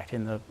largest impact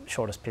in the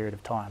shortest period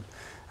of time.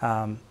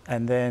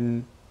 And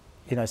then,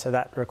 you know, so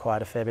that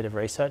required a fair bit of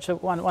research.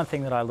 One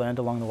thing that I learned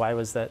along the way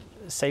was that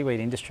seaweed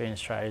industry in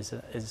Australia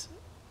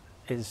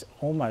is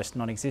almost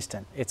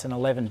non-existent. It's an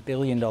 $11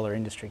 billion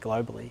industry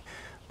globally,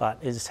 but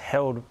is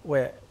held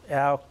where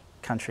our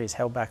country is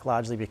held back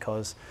largely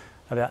because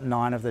about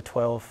 9 of the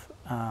 12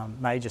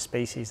 major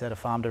species that are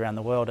farmed around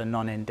the world are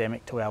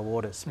non-endemic to our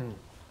waters,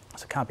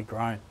 so it can't be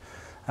grown.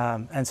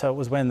 And so it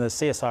was when the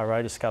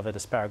CSIRO discovered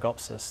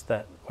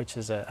Asparagopsis, which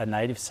is a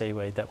native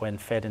seaweed that when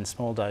fed in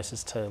small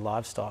doses to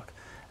livestock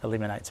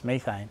eliminates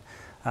methane.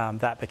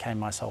 That became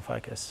my sole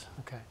focus.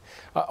 Okay,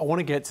 I want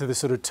to get to the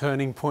sort of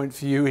turning point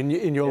for you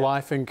in your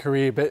life and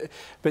career,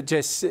 but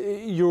Jess,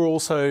 you're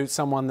also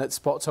someone that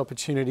spots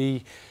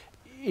opportunity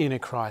in a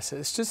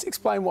crisis. Just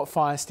explain what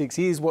Firesticks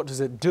is. What does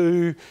it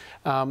do?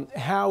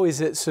 How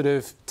is it sort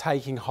of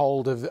taking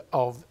hold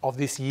of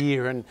this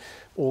year and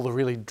all the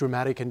really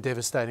dramatic and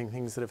devastating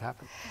things that have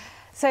happened?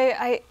 So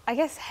I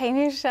guess,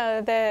 Hamish,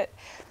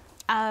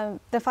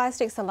 the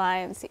Firesticks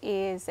Alliance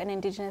is an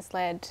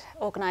Indigenous-led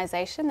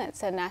organisation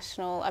that's a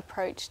national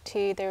approach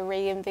to the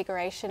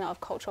reinvigoration of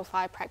cultural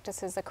fire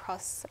practices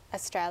across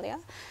Australia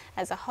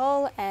as a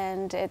whole,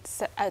 and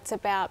it's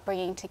about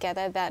bringing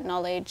together that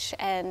knowledge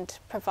and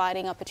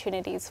providing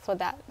opportunities for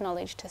that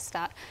knowledge to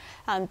start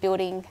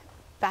building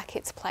back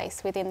its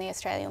place within the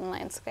Australian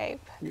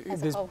landscape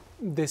as a whole.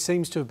 There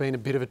seems to have been a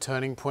bit of a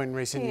turning point in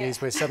recent years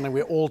where suddenly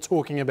we're all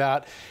talking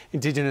about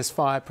Indigenous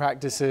fire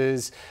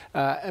practices,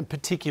 and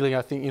particularly,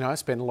 I think, I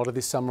spent a lot of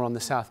this summer on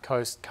the South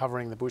Coast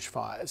covering the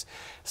bushfires.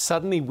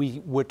 Suddenly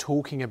we were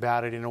talking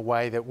about it in a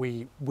way that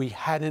we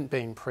hadn't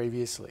been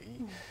previously.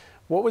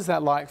 What was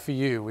that like for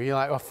you? Were you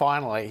like, oh,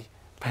 finally,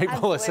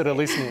 people are sort of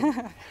listening?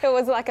 It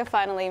was like a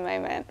finally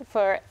moment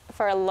for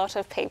a lot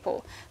of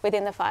people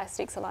within the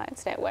Firesticks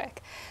Alliance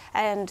network.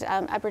 And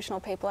Aboriginal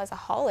people as a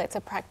whole, it's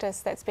a practice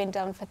that's been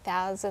done for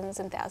thousands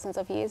and thousands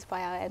of years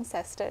by our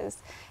ancestors,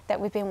 that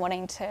we've been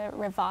wanting to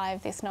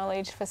revive this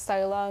knowledge for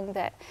so long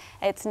that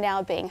it's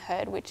now being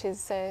heard, which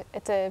is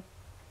it's a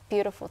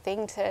beautiful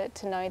thing to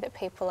know that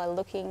people are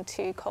looking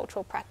to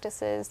cultural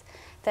practices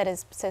that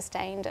has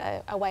sustained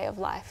a way of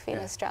life in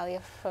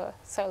Australia for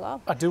so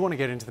long. I do want to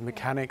get into the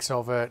mechanics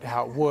of it,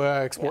 how it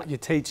works, what you're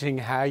teaching,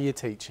 how you're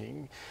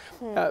teaching.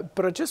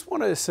 But I just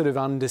want to sort of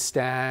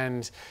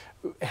understand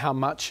how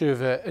much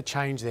of a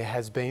change there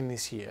has been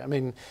this year. I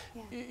mean,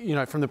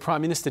 from the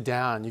Prime Minister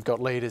down, you've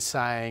got leaders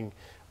saying,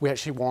 we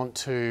actually want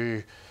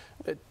to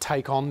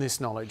take on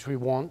this knowledge, we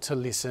want to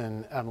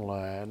listen and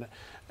learn,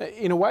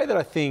 in a way that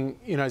I think,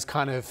 is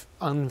kind of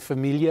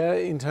unfamiliar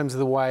in terms of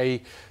the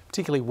way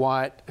particularly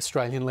white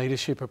Australian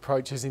leadership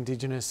approaches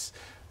Indigenous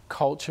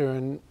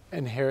culture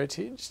and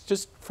heritage.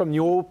 Just from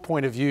your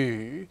point of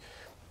view,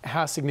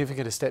 how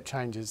significant a step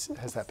change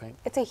has that been?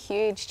 It's a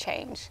huge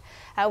change.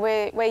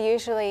 We're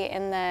usually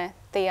in the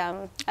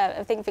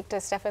I think Victor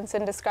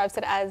Stephenson describes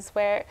it as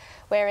we're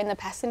in the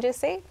passenger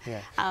seat.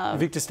 Yeah.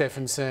 Victor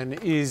Stephenson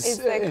is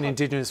an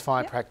Indigenous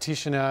fire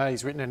practitioner.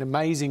 He's written an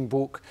amazing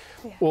book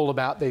all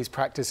about these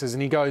practices,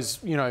 and he goes,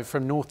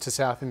 from north to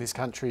south in this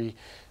country,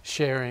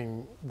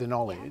 sharing the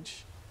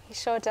knowledge. He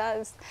sure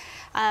does.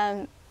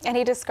 And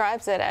he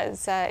describes it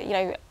as,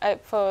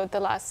 for the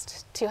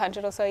last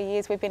 200 or so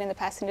years, we've been in the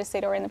passenger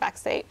seat or in the back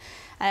seat,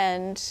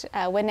 and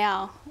we're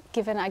now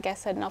given, I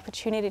guess, an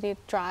opportunity to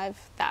drive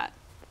that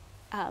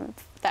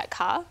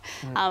car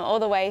all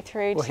the way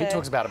through. Well, he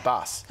talks about a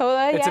bus.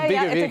 Well, it's a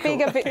bigger vehicle.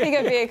 It's a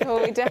bigger vehicle.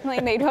 We definitely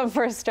need one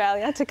for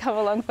Australia to come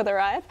along for the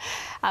ride,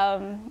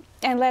 and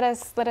let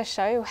us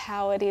show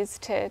how it is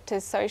to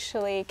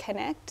socially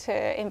connect, to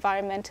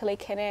environmentally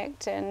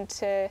connect, and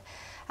to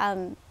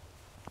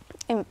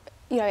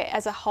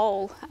as a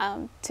whole,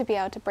 to be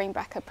able to bring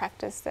back a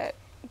practice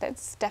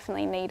that's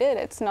definitely needed.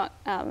 It's not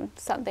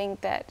something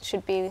that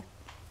should be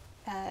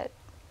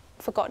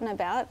forgotten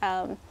about,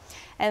 and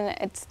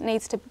it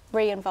needs to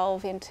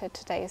re-involve into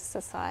today's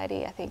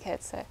society. I think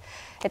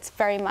it's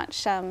very much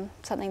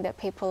something that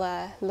people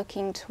are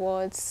looking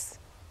towards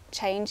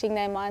changing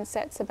their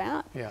mindsets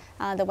about.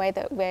 The way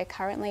that we're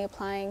currently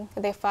applying,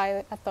 the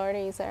fire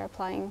authorities are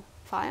applying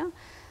fire.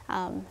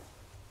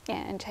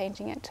 And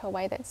changing it to a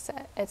way that's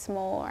it's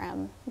more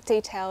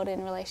detailed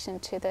in relation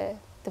to the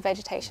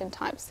vegetation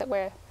types that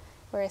we're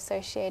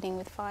associating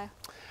with fire.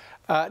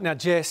 Now,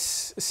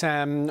 Jess,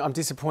 Sam, I'm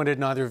disappointed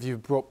neither of you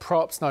brought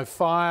props. No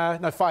fire,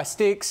 no fire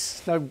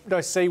sticks,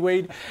 no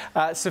seaweed.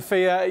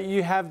 Sophia,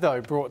 you have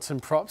though brought some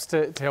props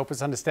to help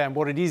us understand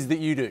what it is that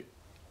you do.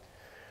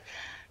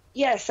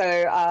 Yeah, so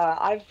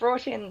I've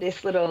brought in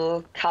this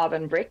little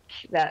carbon brick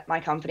that my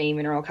company,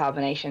 Mineral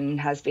Carbonation,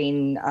 has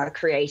been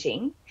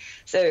creating.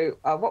 So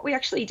what we're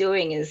actually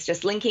doing is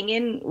just linking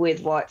in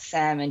with what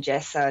Sam and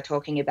Jess are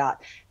talking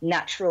about,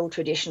 natural,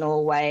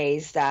 traditional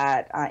ways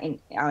that our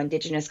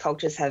Indigenous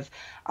cultures have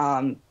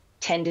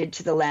tended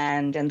to the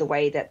land, and the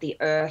way that the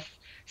earth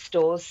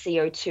stores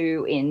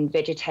CO2 in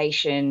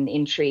vegetation,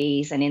 in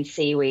trees and in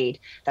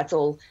seaweed. That's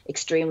all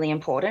extremely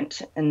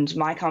important. And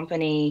my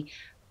company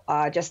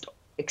just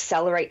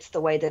accelerates the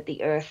way that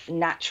the earth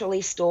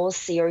naturally stores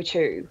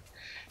CO2.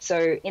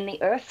 So in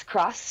the earth's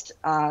crust,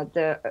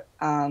 the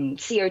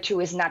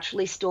CO2 is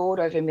naturally stored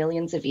over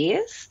millions of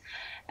years.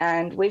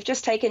 And we've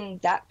just taken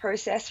that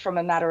process from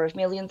a matter of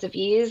millions of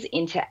years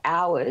into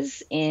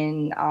hours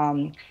in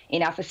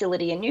our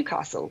facility in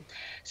Newcastle.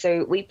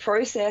 So we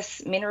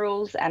process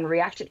minerals and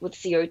react it with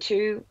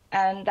CO2,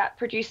 and that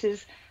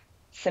produces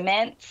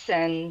cements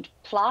and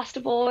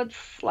plasterboards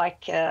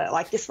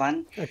like this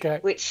one,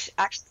 which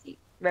actually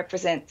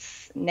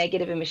represents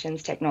negative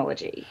emissions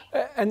technology.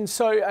 And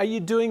so are you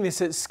doing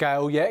this at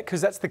scale yet?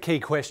 Because that's the key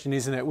question,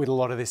 isn't it, with a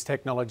lot of this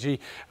technology?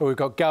 We've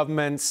got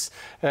governments,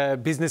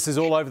 businesses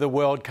all over the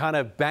world kind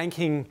of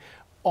banking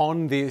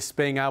on this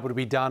being able to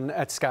be done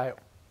at scale.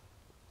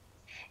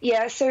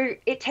 Yeah, so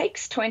it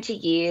takes 20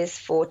 years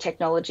for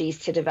technologies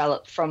to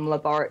develop from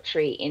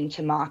laboratory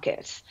into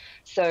market.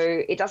 So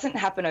it doesn't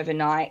happen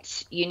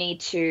overnight. You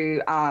need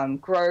to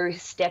grow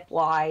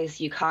stepwise.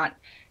 You can't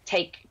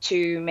take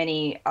too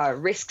many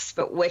risks,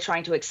 but we're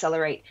trying to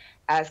accelerate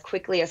as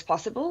quickly as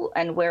possible.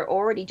 And we're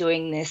already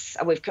doing this.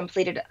 We've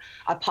completed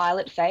a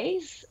pilot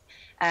phase,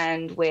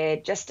 and we're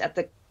just at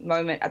the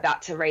moment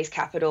about to raise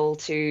capital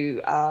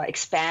to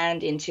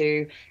expand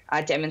into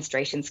a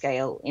demonstration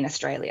scale in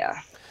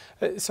Australia.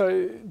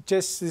 So,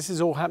 Jess, this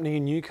is all happening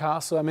in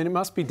Newcastle. I mean, it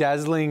must be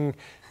dazzling,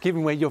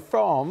 given where you're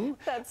from.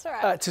 That's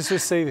right. To sort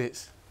of see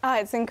this. Oh,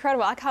 it's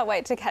incredible. I can't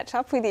wait to catch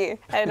up with you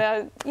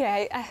and, you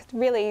know,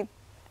 really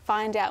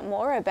find out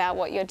more about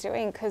what you're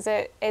doing, because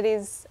it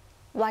is,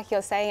 like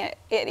you're saying,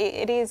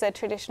 it is a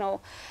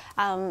traditional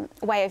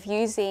way of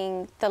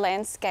using the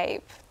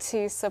landscape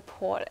to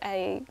support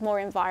a more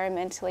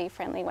environmentally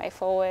friendly way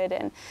forward.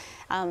 And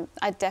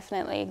I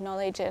definitely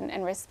acknowledge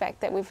and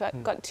respect that we've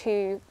got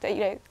two, you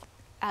know,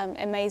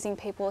 amazing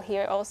people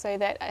here also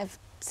that have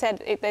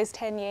said there's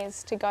 10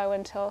 years to go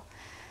until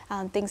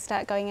things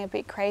start going a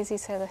bit crazy,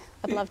 so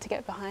I'd love to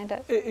get behind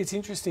it. It's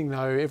interesting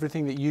though,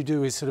 everything that you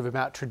do is sort of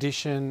about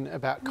tradition,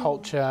 about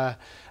culture,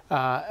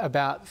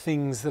 about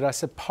things that I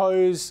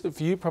suppose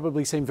for you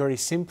probably seem very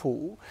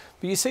simple,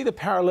 but you see the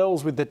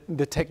parallels with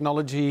the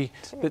technology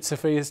that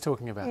Sophia's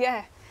talking about.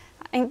 Yeah.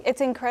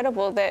 It's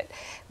incredible that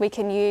we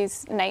can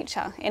use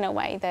nature in a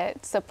way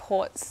that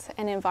supports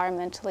an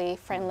environmentally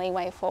friendly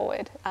way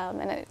forward,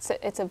 and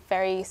it's a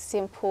very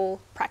simple,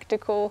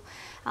 practical,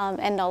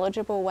 and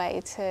knowledgeable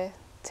way to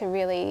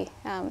really.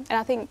 And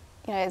I think,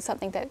 you know, it's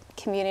something that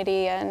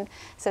community and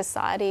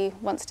society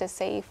wants to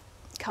see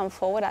come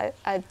forward.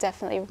 I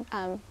definitely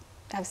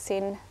have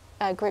seen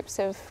groups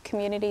of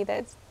community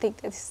that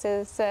think this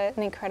is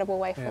an incredible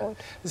way forward.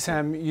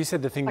 Sam, you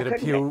said the thing that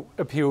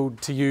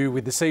appealed to you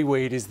with the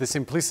seaweed is the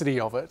simplicity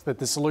of it, that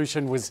the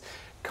solution was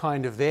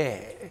kind of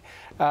there.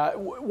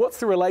 What's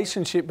the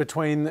relationship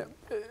between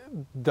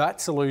that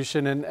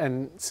solution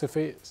and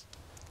Sophia's?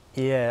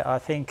 Yeah, I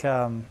think,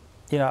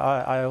 you know,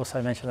 I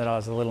also mentioned that I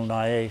was a little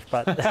naive,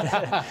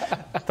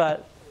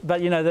 but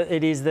but you know,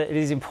 it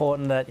is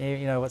important that,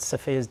 you know, what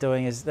Sophia's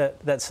doing is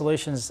that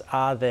solutions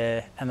are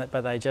there,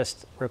 but they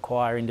just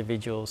require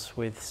individuals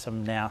with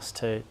some nous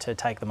to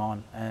take them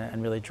on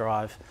and really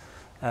drive,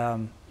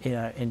 you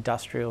know,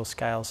 industrial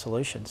scale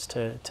solutions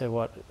to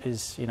what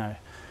is, you know,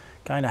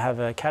 going to have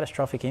a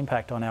catastrophic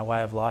impact on our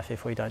way of life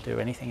if we don't do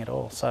anything at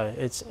all. So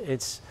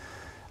it's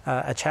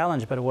a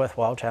challenge, but a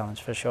worthwhile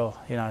challenge for sure.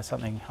 You know,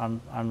 something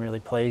I'm really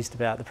pleased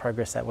about the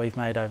progress that we've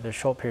made over a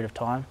short period of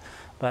time.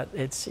 But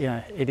it's, you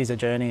know, it is a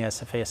journey, as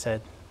Sophia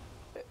said.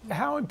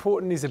 How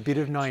important is a bit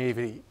of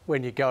naivety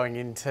when you're going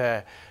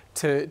into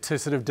to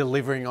sort of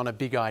delivering on a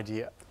big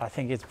idea? I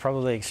think it's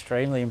probably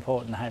extremely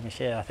important, Hamish.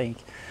 Yeah, I think,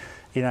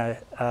 you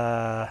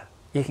know,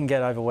 you can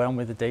get overwhelmed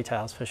with the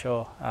details for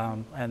sure,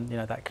 and you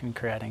know, that can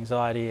create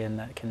anxiety, and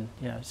that can,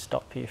 you know,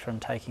 stop you from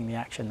taking the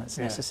action that's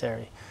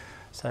necessary.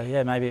 So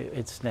yeah, maybe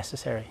it's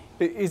necessary.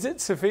 Is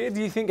it, Sophia? Do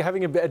you think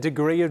having a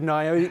degree of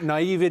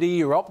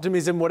naivety or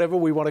optimism, whatever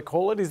we want to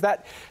call it, is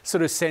that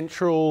sort of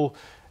central?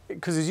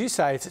 Because as you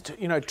say, it's a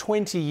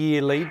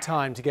 20-year lead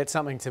time to get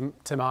something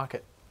to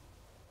market.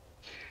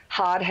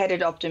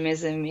 Hard-headed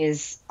optimism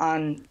is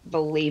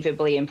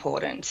unbelievably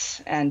important,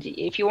 and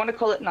if you want to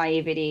call it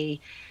naivety,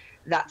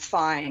 that's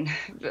fine.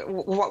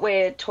 What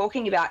we're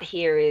talking about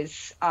here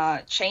is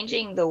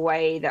changing the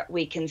way that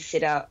we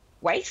consider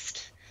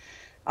waste.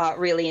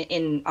 Really,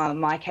 in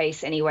my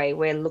case anyway,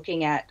 we're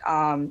looking at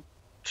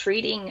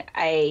treating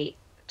a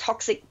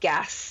toxic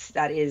gas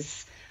that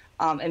is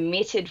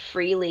emitted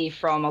freely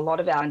from a lot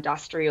of our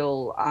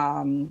industrial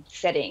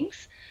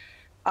settings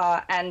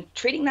and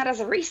treating that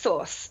as a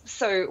resource.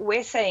 So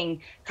we're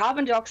saying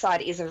carbon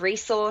dioxide is a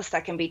resource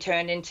that can be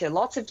turned into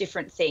lots of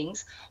different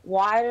things.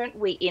 Why don't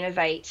we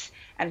innovate,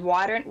 and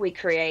why don't we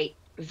create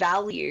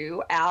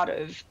value out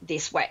of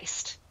this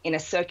waste in a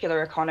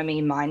circular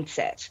economy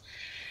mindset?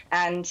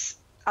 And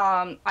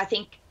I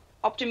think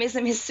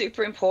optimism is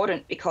super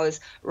important, because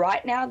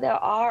right now there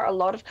are a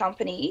lot of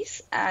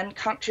companies and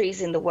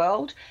countries in the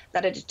world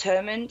that are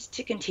determined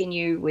to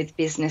continue with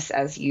business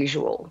as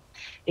usual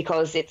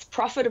because it's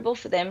profitable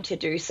for them to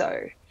do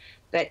so.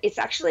 But it's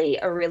actually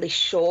a really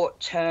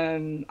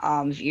short-term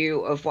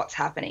view of what's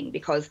happening,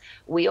 because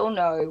we all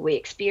know we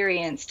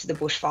experienced the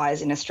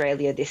bushfires in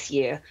Australia this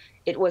year.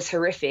 It was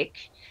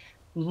horrific.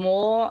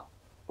 More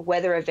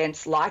weather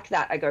events like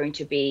that are going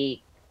to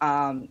be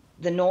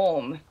the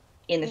norm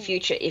in the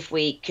future if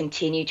we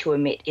continue to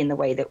emit in the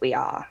way that we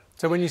are.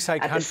 So when you say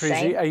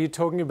countries, are you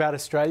talking about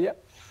Australia?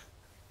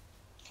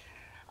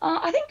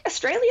 I think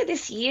Australia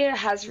this year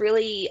has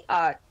really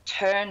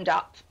turned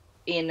up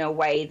in a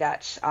way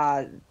that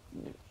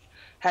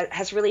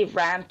has really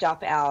ramped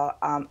up our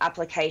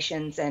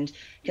applications and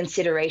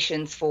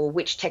considerations for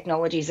which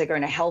technologies are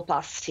going to help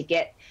us to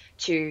get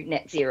to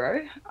net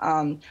zero.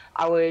 I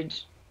would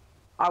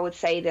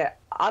say that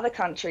other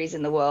countries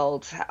in the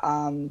world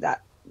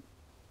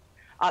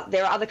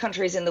there are other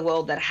countries in the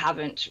world that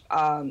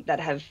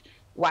have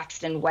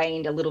waxed and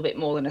waned a little bit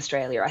more than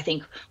Australia. I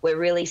think we're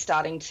really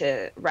starting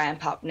to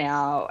ramp up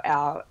now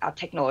our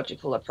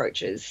technological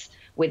approaches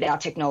with our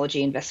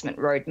technology investment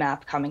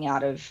roadmap coming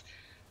out of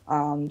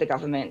the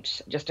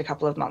government just a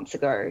couple of months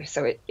ago.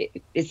 So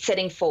it's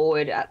setting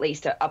forward at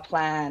least a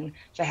plan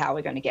for how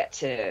we're going to get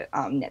to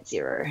net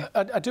zero.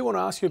 I do want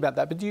to ask you about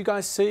that, but do you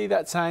guys see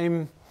that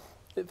same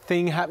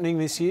thing happening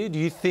this year? Do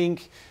you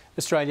think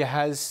Australia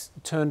has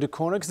turned a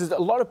corner? Because there's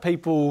a lot of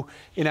people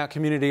in our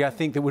community, I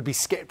think, that would be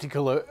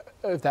sceptical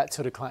of that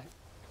sort of claim.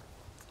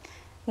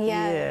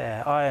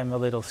 Yeah, I am a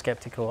little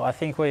sceptical. I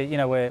think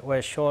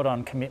we're short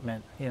on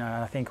commitment.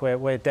 I think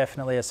we're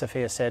definitely, as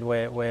Sophia said,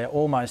 we're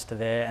almost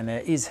there, and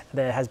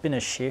there has been a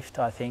shift,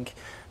 I think,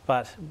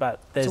 but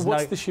there's no. So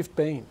what's the shift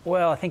been?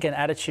 Well, I think an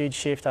attitude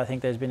shift. I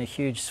think there's been a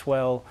huge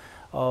swell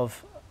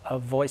of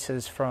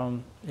voices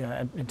from,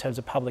 in terms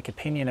of public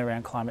opinion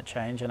around climate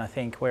change, and I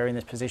think we're in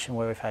this position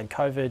where we've had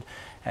COVID,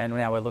 and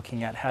now we're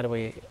looking at how do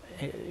we,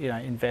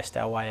 invest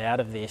our way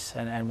out of this,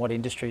 and what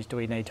industries do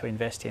we need to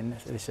invest in.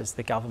 This is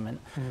the government,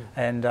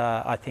 and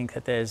I think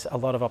that there's a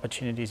lot of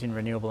opportunities in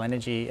renewable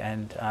energy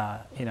and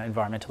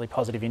environmentally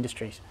positive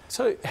industries.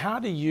 So how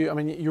do you? I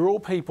mean, you're all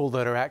people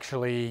that are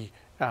actually.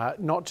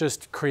 Not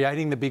just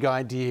creating the big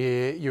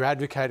idea, you're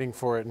advocating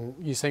for it, and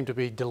you seem to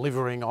be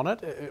delivering on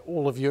it,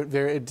 all of you,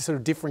 they're at sort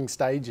of differing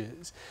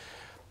stages.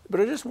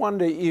 But I just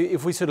wonder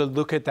if we sort of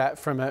look at that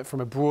from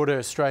a broader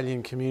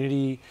Australian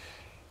community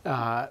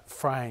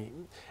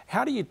frame,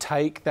 how do you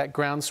take that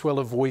groundswell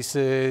of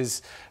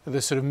voices,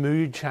 the sort of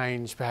mood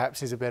change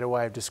perhaps is a better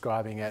way of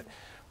describing it,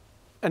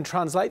 and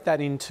translate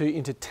that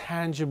into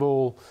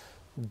tangible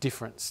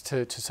difference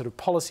to sort of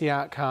policy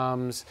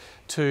outcomes,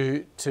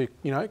 to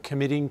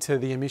committing to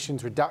the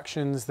emissions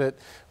reductions that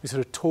we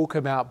sort of talk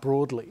about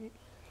broadly.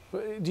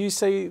 Do you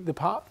see the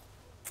path?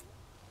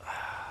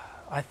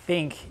 I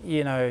think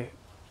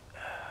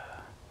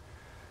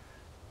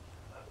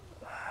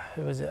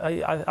who was it?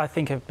 I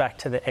think of back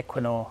to the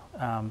Equinor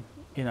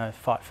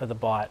Fight for the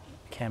Bite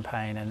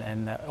campaign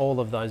and all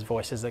of those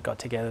voices that got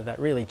together that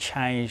really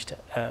changed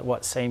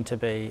what seemed to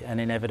be an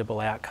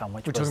inevitable outcome.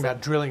 Which we're talking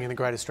about drilling in the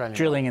Great Australian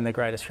Drilling in the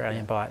Great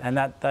Australian Bight, and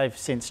that they've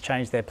since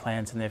changed their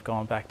plans and they've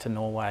gone back to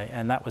Norway,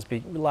 and that was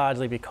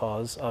largely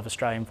because of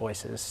Australian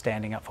voices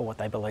standing up for what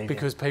they believe in.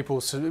 Because people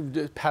sort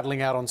of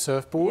paddling out on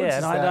surfboards? Yeah,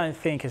 and I don't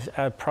think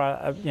a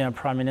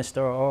Prime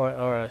Minister or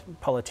a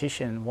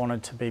politician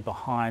wanted to be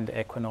behind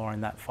Equinor in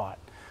that fight.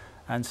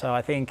 And so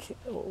I think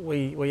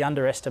we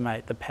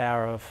underestimate the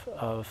power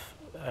of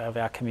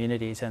our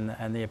communities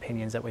and the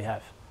opinions that we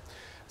have.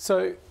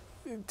 So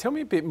tell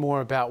me a bit more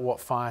about what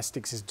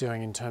Firesticks is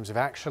doing in terms of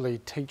actually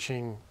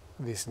teaching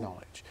this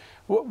knowledge.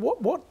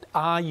 What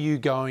are you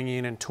going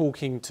in and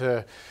talking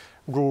to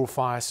rural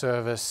fire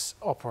service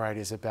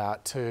operators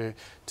about, to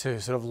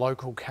sort of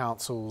local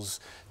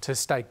councils, to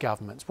state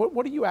governments?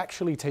 What are you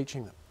actually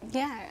teaching them?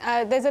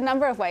 Yeah, there's a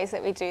number of ways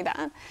that we do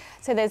that.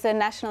 So there's a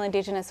National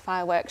Indigenous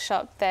Fire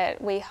Workshop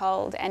that we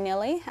hold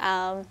annually.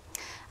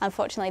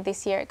 Unfortunately,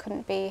 this year it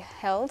couldn't be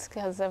held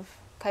because of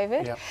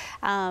COVID. Yep.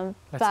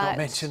 Let's not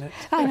mention it.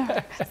 I know,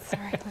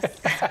 sorry, let's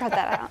spread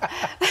that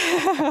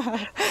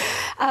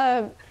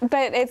out.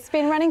 But it's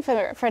been running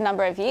for a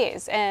number of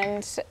years,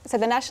 and so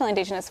the National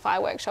Indigenous Fire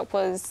Workshop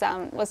was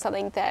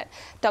something that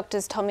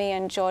Doctors Tommy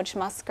and George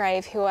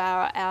Musgrave, who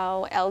are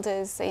our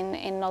elders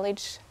in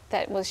knowledge,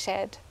 that was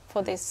shared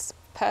for this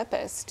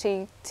purpose,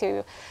 to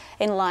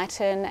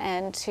enlighten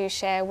and to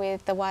share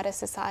with the wider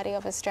society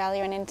of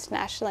Australia and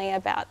internationally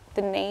about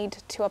the need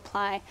to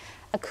apply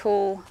a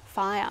cool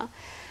fire.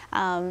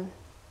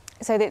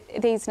 So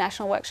these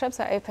national workshops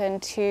are open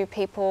to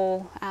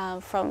people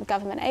from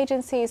government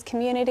agencies,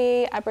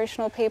 community,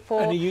 Aboriginal people.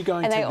 And are you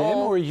going to them,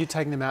 or are you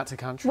taking them out to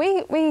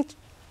country? We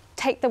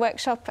take the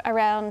workshop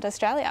around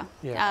Australia.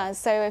 Yeah.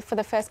 So for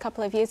the first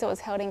couple of years it was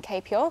held in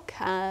Cape York.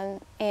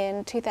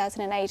 In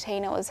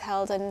 2018 it was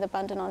held in the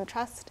Bundanon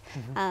Trust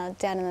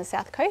down in the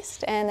South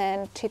Coast, and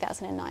then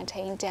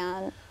 2019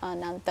 down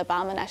on the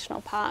Barmah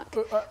National Park.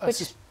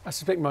 I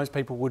suspect most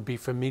people would be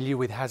familiar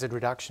with hazard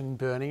reduction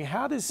burning.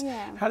 How does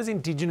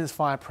Indigenous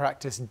fire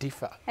practice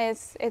differ?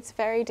 It's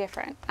very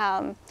different.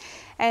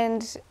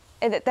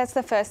 And that's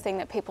the first thing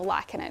that people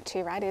liken it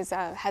to, right, is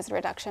a hazard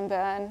reduction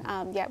burn.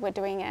 Yeah, we're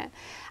doing it.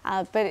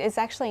 But it's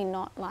actually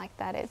not like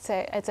that. It's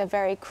a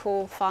very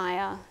cool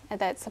fire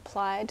that's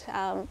applied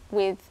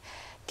with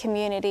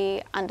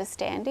community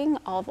understanding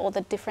of all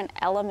the different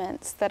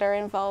elements that are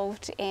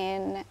involved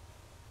in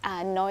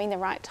knowing the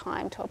right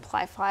time to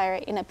apply fire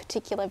in a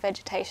particular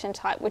vegetation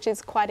type, which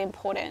is quite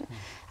important.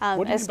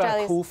 What do you mean by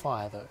a cool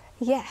fire, though?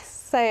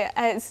 Yes, so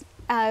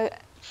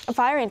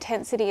fire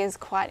intensity is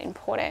quite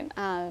important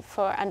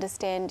for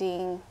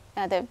understanding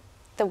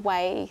the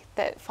way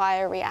that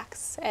fire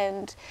reacts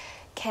and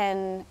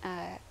can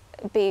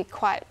be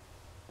quite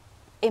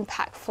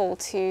impactful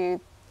to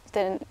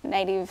the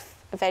native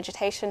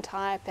vegetation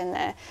type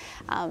and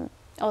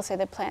also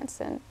the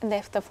plants and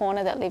the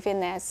fauna that live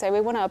in there. So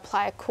we want to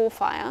apply a cool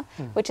fire,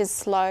 which is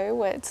slow,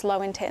 where it's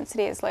low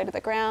intensity, it's low to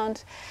the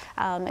ground.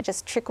 It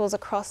just trickles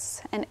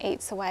across and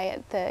eats away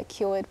at the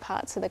cured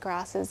parts of the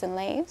grasses and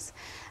leaves.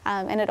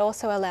 And it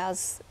also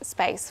allows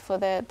space for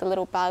the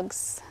little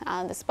bugs,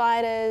 the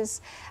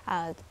spiders,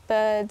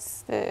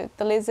 birds, the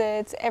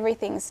lizards.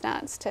 Everything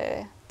starts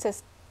to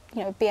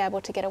be able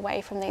to get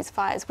away from these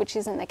fires, which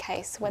isn't the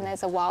case when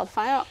there's a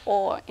wildfire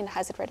or in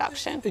hazard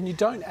reduction. And you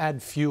don't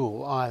add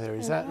fuel either,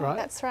 is that right?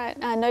 That's right.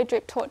 No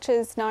drip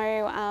torches,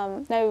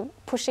 no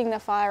pushing the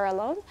fire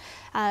along.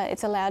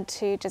 It's allowed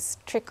to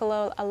just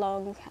trickle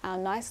along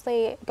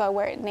nicely, go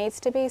where it needs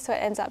to be, so it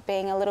ends up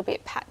being a little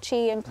bit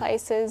patchy in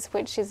places,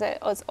 which is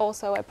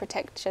also a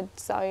protected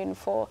zone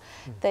for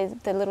the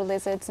little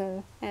lizards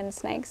and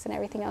snakes and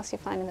everything else you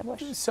find in the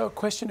bush. So a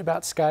question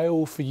about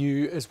scale for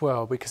you as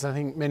well, because I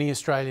think many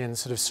Australians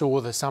sort of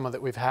saw the summer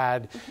that we've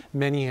had.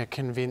 Many are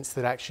convinced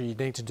that actually you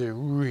need to do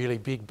really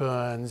big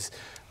burns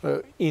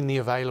in the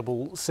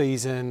available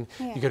season.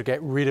 You've got to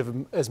get rid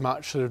of as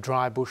much sort of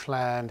dry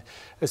bushland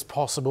as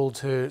possible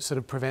to sort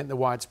of prevent the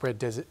widespread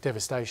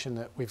devastation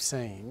that we've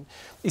seen.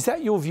 Is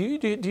that your view?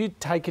 Do you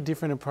take a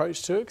different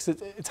approach to it? Because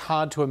it's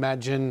hard to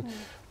imagine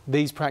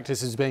these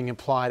practices being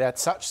applied at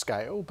such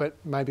scale, but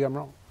maybe I'm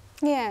wrong.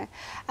 Yeah,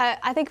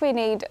 I think we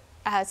need,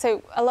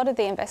 so a lot of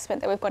the investment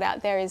that we've got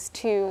out there is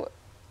to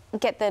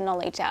get the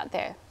knowledge out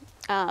there.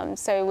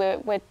 So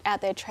we're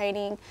out there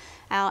training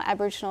our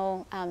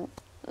Aboriginal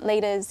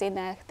leaders in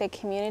their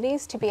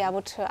communities to be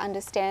able to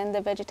understand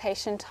the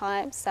vegetation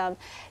types.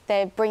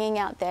 They're bringing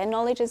out their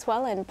knowledge as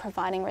well and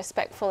providing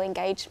respectful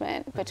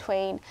engagement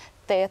between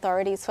the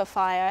authorities for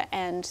fire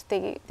and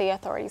the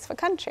authorities for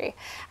country,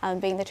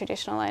 being the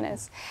traditional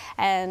owners.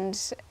 And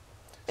so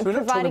we're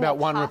not talking about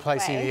one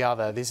replacing the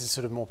other, this is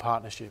sort of more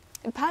partnership.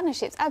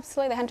 Partnerships,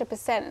 absolutely,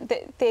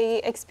 100%.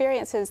 The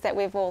experiences that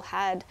we've all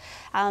had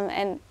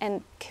and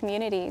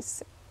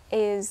communities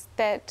is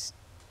that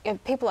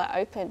people are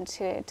open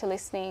to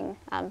listening,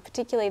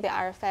 particularly the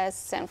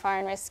RFS and Fire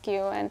and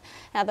Rescue and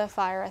other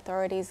fire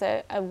authorities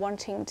are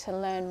wanting to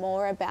learn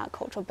more about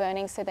cultural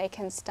burning so they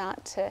can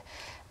start to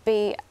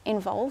be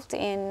involved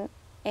in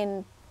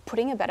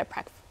putting a better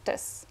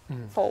practice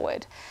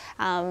forward.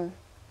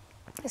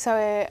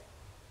 So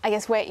I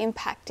guess we're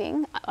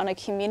impacting on a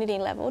community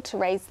level to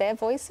raise their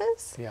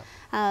voices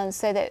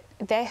so that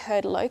they're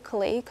heard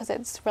locally, because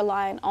it's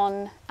reliant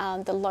on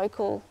the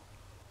local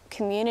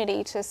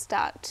community to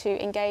start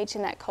to engage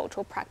in that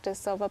cultural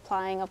practice of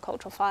applying of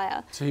cultural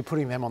fire. So you're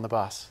putting them on the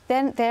bus?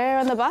 Then they're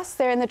on the bus,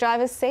 they're in the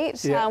driver's seat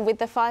with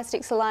the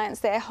Firesticks Alliance.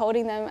 They're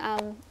holding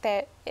them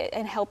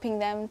and helping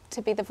them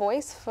to be the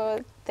voice for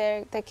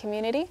their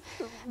community,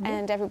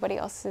 and everybody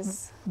else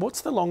is...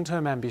 What's the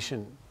long-term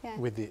ambition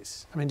with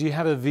this? I mean, do you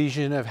have a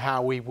vision of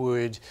how we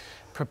would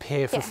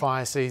prepare for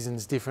fire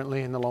seasons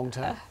differently in the long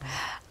term?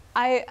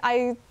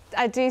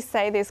 I do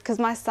say this because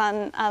my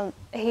son,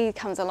 he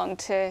comes along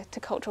to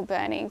cultural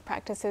burning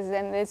practices,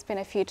 and there's been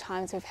a few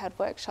times we've had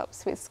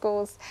workshops with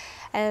schools,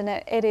 and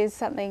it is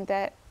something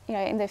that,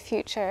 in the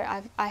future,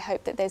 I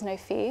hope that there's no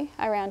fear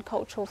around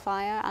cultural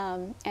fire,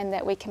 and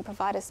that we can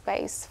provide a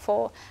space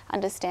for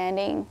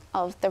understanding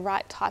of the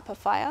right type of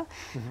fire.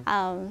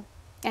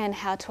 And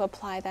how to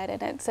apply that,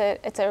 and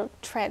it's a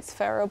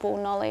transferable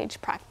knowledge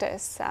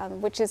practice,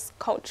 which is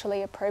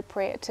culturally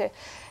appropriate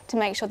to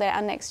make sure that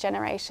our next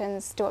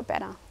generations do it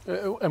better.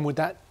 And would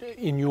that,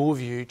 in your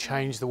view,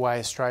 change the way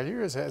Australia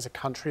as a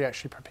country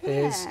actually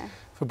prepares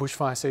for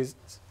bushfire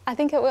seasons? I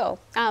think it will.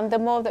 The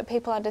more that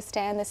people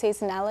understand the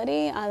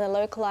seasonality and the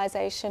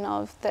localisation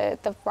of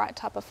the right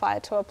type of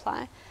fire to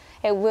apply,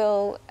 it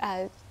will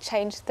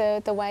change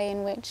the way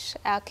in which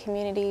our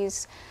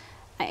communities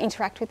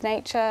interact with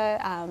nature,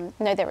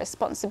 know their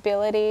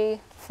responsibility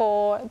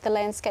for the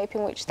landscape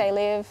in which they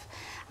live.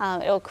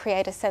 It'll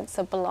create a sense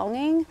of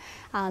belonging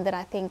that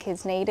I think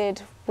is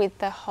needed with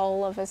the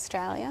whole of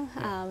Australia,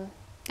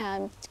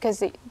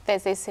 because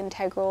there's this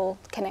integral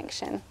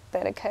connection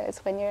that occurs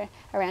when you're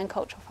around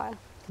cultural fire.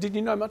 Did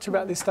you know much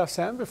about this stuff,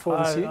 Sam, before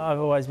this year? I've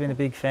always been a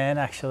big fan,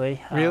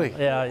 actually. Really?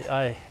 Yeah,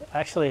 I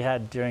actually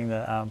had, during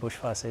the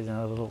bushfire season,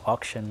 a little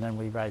auction, and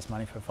we raised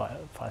money for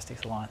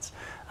Firesticks Alliance,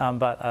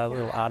 but a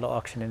little art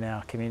auction in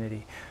our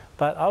community.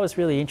 But I was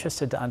really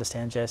interested to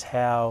understand, Jess,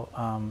 how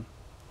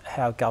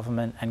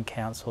government and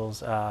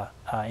councils are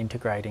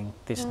integrating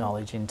this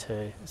knowledge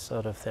into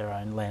sort of their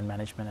own land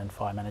management and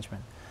fire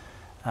management,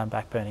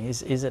 backburning.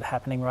 Is it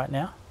happening right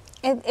now?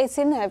 It's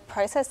in the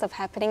process of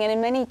happening, and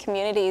in many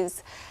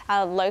communities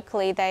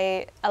locally,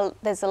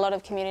 there's a lot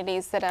of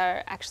communities that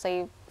are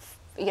actually,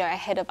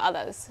 ahead of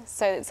others.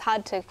 So it's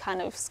hard to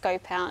kind of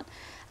scope out,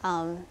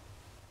 and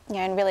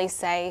really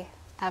say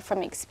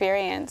from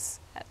experience.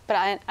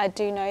 But I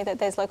do know that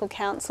there's local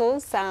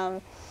councils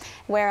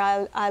where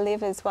I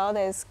live as well.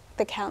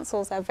 The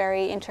councils are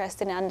very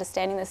interested in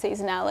understanding the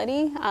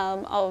seasonality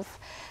of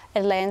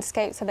a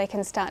landscape so they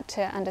can start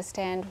to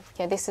understand,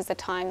 this is the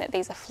time that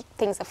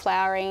things are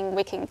flowering.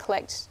 We can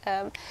collect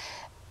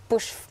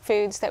bush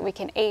foods that we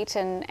can eat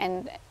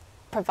and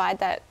provide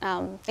that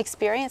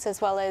experience,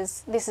 as well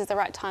as this is the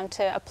right time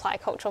to apply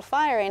cultural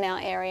fire in our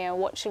area.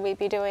 What should we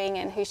be doing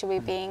and who should we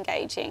be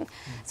engaging?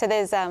 So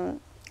there's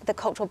the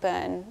cultural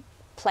burn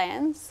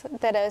plans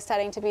that are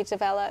starting to be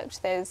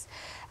developed. There's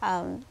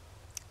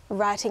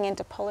writing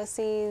into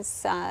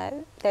policies.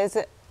 There's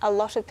a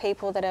lot of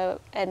people that are,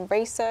 and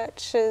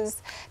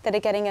researchers that are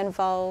getting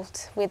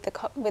involved with the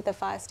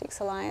Firesticks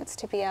Alliance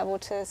to be able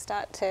to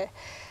start to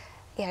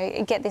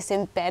get this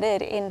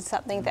embedded in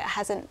something that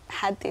hasn't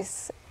had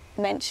this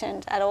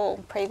mentioned at all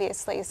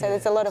previously. So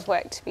there's a lot of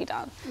work to be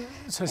done.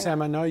 So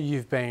Sam, I know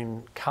you've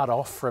been cut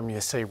off from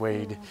your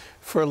seaweed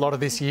for a lot of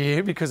this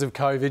year because of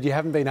COVID. You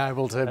haven't been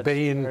able to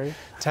be in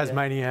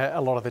Tasmania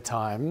a lot of the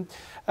time.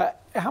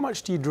 How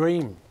much do you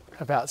dream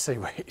about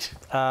seaweed?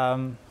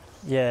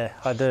 Yeah,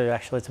 I do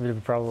actually. It's a bit of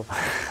a problem.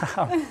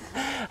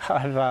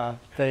 I've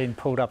been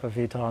pulled up a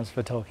few times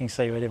for talking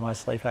seaweed in my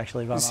sleep,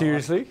 actually.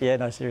 Seriously? Yeah,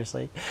 no,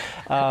 seriously.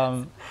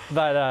 But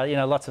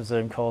lots of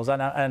Zoom calls,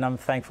 and I'm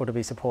thankful to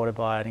be supported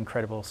by an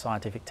incredible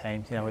scientific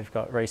team. We've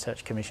got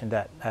research commissioned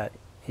at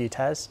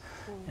UTAS,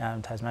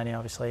 Tasmania,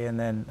 obviously, and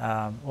then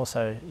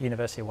also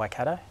University of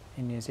Waikato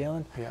in New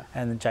Zealand,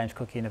 and the James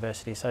Cook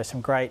University. So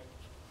some great,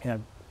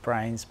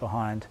 brains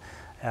behind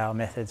our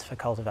methods for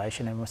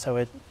cultivation, and so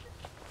we're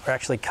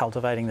actually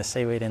cultivating the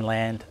seaweed in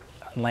land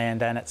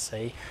and at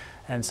sea.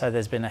 And so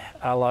there's been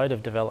a load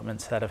of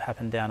developments that have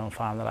happened down on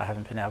farm that I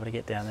haven't been able to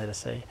get down there to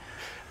see.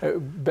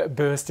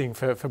 Bursting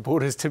for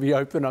borders to be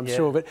open, I'm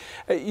sure. But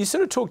you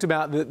sort of talked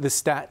about the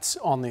stats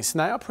on this,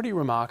 and they are pretty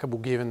remarkable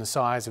given the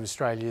size of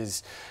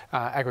Australia's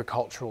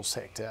agricultural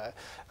sector.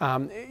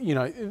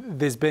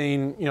 There's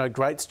been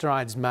great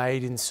strides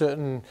made in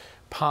certain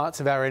parts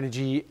of our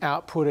energy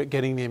output at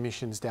getting the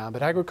emissions down,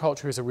 but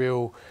agriculture is a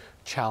real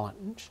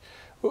challenge.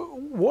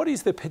 What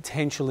is the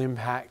potential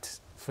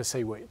impact for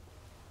seaweed?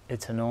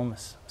 It's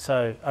enormous.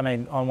 So, I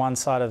mean, on one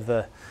side of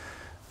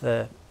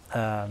the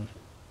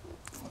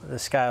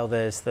scale,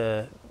 there's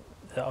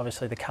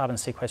obviously the carbon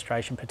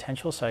sequestration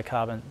potential. So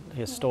carbon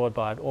is stored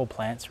by all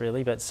plants,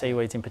 really, but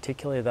seaweeds in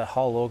particular, the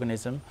whole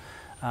organism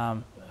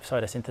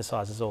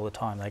photosynthesizes all the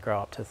time. They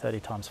grow up to 30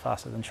 times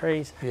faster than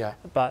trees,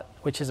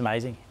 which is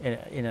amazing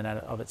in and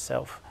of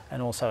itself.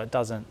 And also,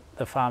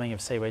 the farming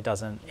of seaweed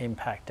doesn't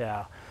impact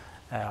our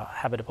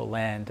habitable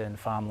land and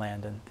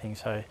farmland and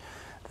things. So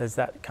there's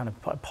that kind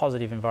of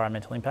positive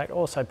environmental impact.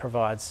 Also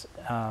provides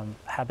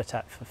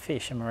habitat for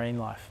fish and marine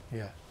life.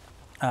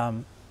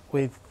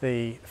 With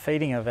the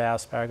feeding of our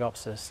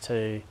Asparagopsis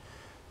to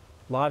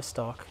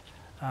livestock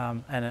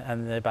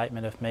and the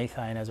abatement of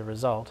methane as a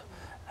result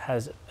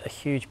has a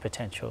huge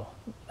potential.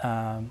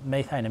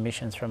 Methane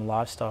emissions from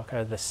livestock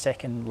are the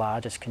second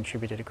largest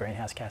contributor to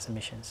greenhouse gas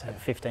emissions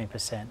at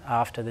 15%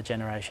 after the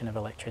generation of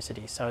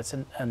electricity. So it's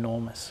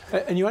enormous.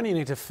 And you only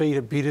need to feed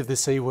a bit of the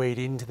seaweed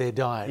into their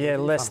diet. Yeah,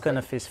 less than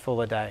a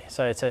fistful a day.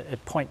 So it's a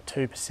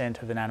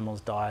 0.2% of an animal's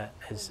diet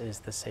is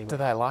the seaweed. Do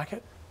they like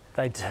it?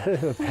 They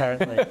do,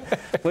 apparently.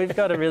 We've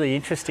got a really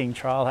interesting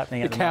trial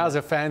happening at the moment. The cows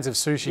are fans of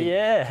sushi.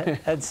 Yeah,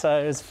 and so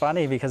it's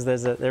funny because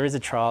there is a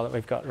trial that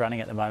we've got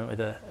running at the moment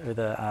with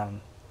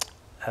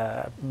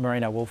a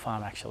merino wool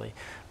farm, actually,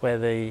 where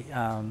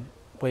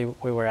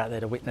we were out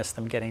there to witness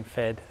them getting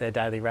fed their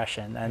daily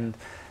ration, and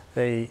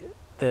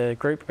the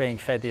group being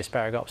fed the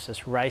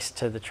Asparagopsis raced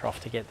to the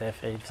trough to get their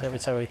feed.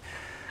 So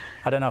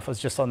I don't know if it was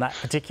just on that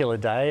particular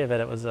day,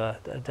 but it was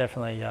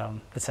definitely,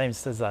 it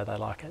seems as though they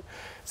like it.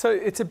 So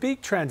it's a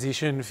big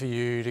transition for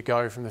you to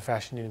go from the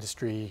fashion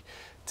industry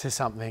to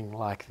something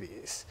like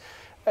this.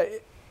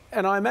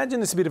 And I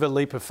imagine it's a bit of a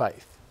leap of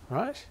faith,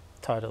 right?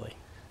 Totally.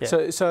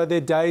 Yeah. So are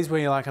there days where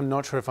you're like, I'm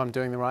not sure if I'm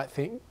doing the right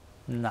thing?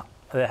 No,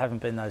 there haven't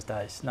been those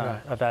days. No,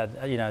 right. I've had,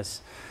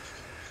 as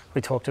we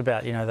talked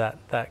about,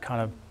 that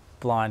kind of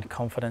blind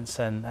confidence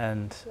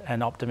and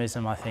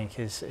optimism, I think,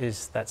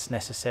 is that's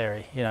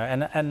necessary.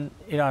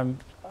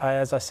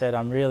 As I said,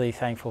 I'm really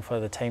thankful for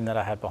the team that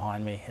I have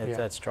behind me.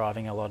 That's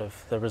driving a lot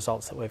of the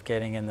results that we're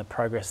getting and the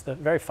progress, the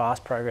very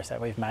fast progress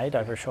that we've made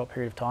over a short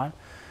period of time.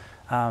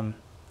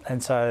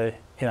 And so,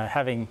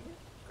 having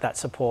that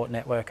support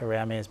network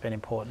around me has been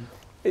important.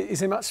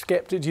 Is there much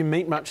do you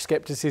meet much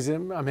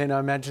scepticism? I mean, I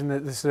imagine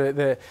that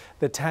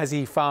the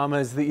Tassie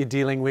farmers that you're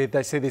dealing with,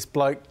 they see this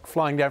bloke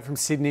flying down from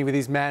Sydney with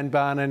his man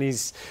bun and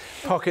his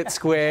pocket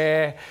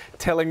square,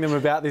 telling them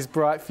about this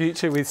bright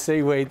future with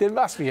seaweed. There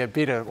must be a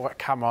bit of,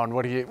 come on,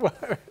 what are you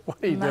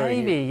doing?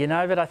 Maybe,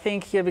 but I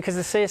think, because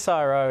the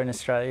CSIRO in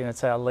Australia,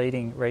 it's our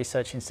leading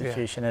research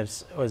institution,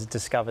 has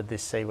discovered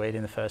this seaweed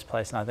in the first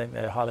place, and I think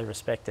they're highly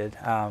respected.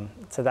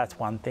 So that's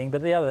one thing.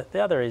 But the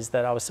other is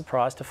that I was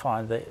surprised to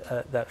find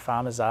that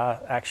farmers are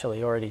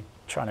actually already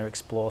trying to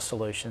explore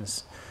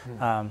solutions,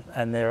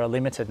 and there are a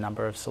limited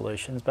number of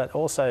solutions, but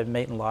also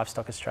Meat and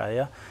Livestock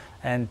Australia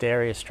and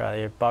Dairy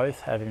Australia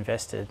both have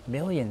invested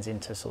millions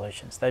into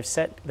solutions. They've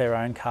set their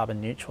own carbon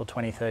neutral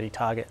 2030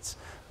 targets,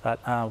 but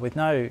with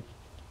no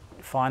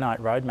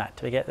finite roadmap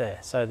to get there.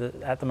 So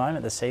at the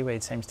moment, the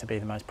seaweed seems to be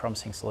the most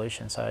promising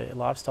solution. So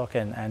livestock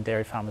and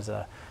dairy farmers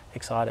are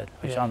excited,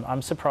 which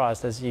I'm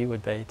surprised as you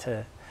would be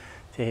to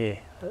hear.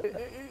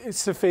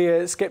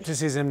 Sophia,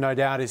 scepticism no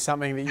doubt is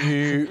something that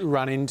you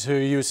run into.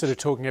 You were sort of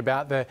talking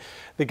about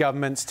the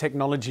government's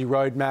technology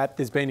roadmap.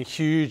 There's been a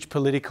huge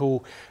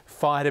political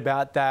fight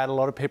about that. A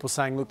lot of people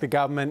saying, look, the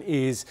government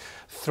is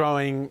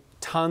throwing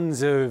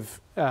tons of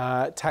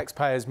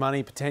taxpayers'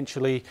 money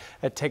potentially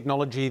at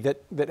technology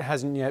that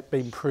hasn't yet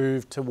been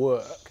proved to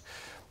work.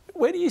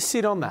 Where do you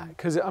sit on that?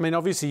 Because, I mean,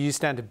 obviously you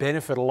stand to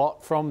benefit a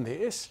lot from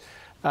this.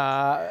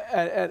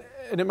 And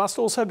it must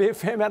also be a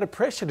fair amount of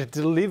pressure to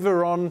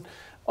deliver on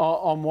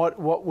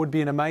what would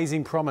be an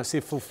amazing promise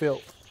if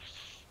fulfilled.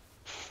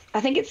 I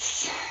think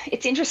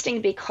it's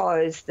interesting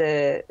because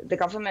the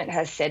government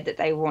has said that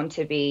they want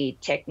to be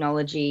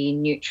technology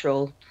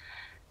neutral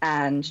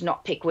and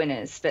not pick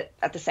winners, but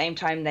at the same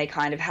time they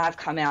kind of have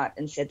come out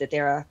and said that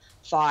there are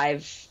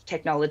 5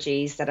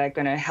 technologies that are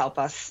going to help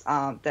us,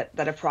 that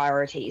are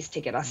priorities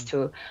to get us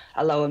to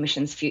a low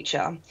emissions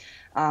future.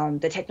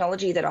 The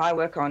technology that I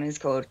work on is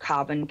called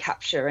carbon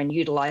capture and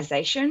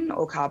utilization,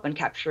 or carbon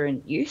capture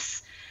and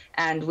use.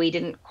 And we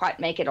didn't quite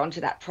make it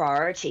onto that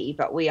priority,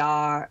 but we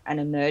are an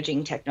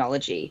emerging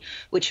technology,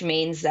 which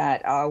means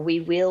that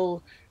we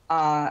will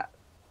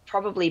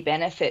probably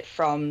benefit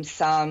from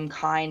some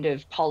kind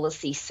of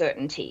policy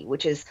certainty,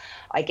 which is,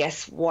 I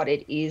guess, what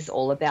it is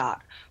all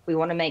about. We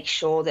want to make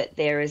sure that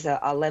there is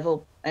a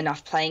level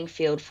enough playing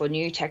field for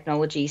new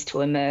technologies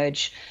to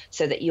emerge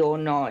so that you're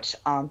not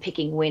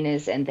picking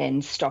winners and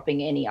then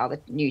stopping any other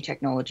new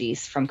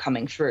technologies from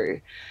coming through.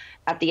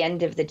 At the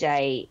end of the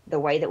day, the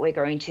way that we're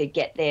going to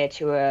get there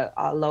to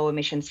a low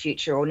emissions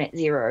future or net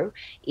zero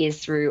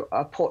is through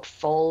a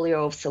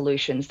portfolio of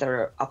solutions that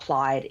are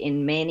applied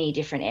in many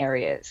different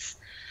areas.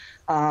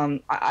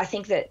 I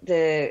think that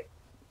the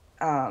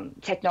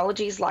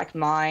technologies like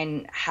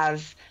mine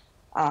have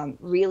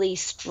really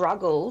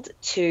struggled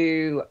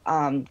to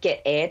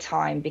get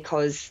airtime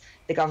because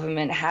the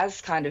government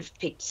has kind of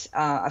picked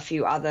a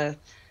few other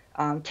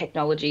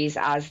technologies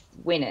as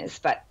winners,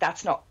 but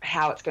that's not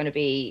how it's going to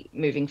be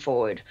moving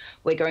forward.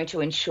 We're going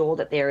to ensure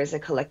that there is a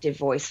collective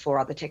voice for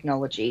other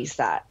technologies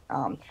that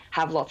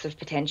have lots of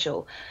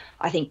potential.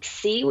 I think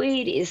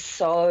seaweed is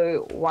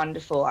so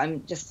wonderful.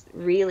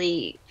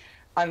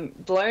 I'm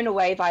blown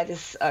away by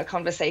this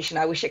conversation.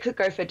 I wish it could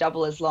go for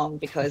double as long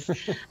because,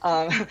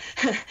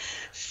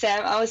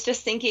 Sam, I was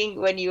just thinking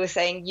when you were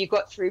saying you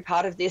got through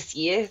part of this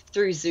year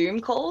through Zoom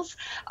calls,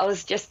 I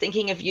was just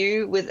thinking of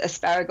you with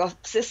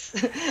asparagus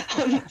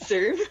on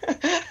Zoom.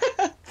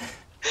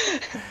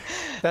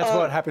 That's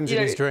what happens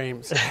in his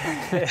dreams.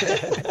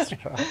 That's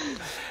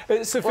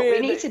right. Sophia,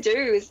 what we need to do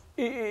is...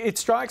 It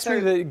strikes me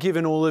that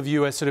given all of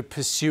you are sort of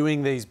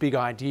pursuing these big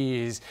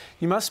ideas,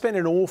 you must spend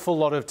an awful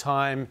lot of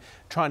time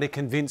trying to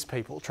convince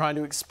people, trying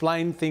to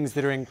explain things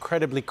that are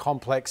incredibly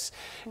complex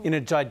in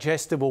a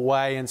digestible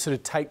way and sort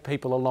of take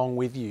people along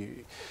with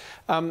you.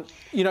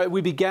 You know, we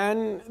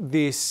began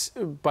this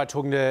by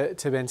talking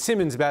to Ben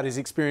Simmons about his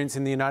experience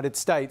in the United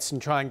States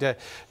and trying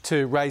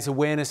to raise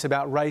awareness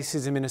about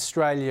racism in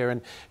Australia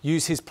and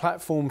use his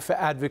platform for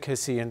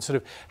advocacy and sort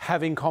of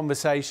having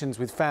conversations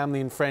with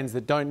family and friends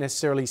that don't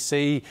necessarily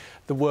see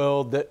the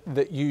world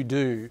that you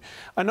do.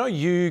 I know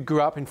you grew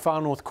up in far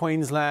north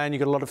Queensland, you've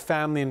got a lot of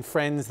family and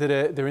friends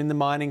that are in the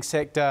mining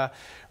sector,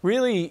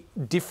 really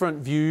different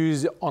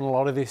views on a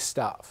lot of this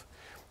stuff.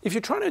 If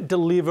you're trying to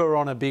deliver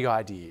on a big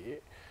idea,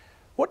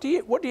 what do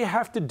you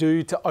have to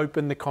do to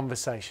open the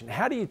conversation?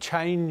 How do you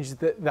change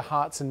the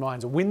hearts and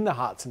minds, or win the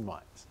hearts and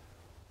minds?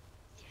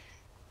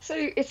 So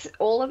it's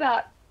all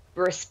about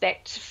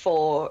respect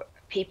for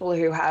people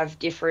who have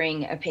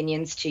differing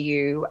opinions to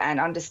you, and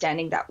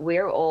understanding that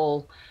we're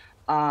all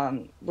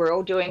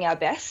doing our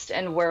best,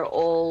 and we're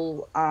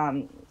all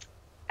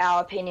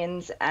our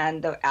opinions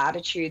and the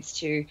attitudes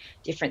to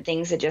different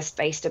things are just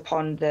based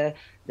upon the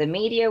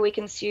media we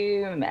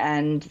consume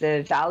and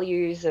the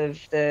values of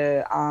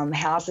the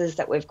houses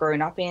that we've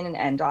grown up in.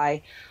 And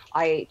I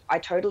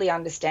totally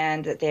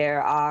understand that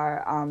there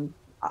are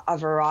a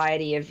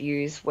variety of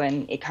views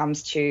when it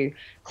comes to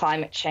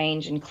climate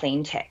change and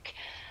clean tech.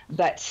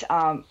 But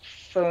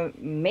for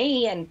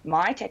me and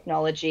my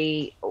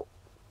technology,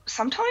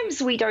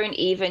 sometimes we don't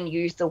even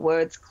use the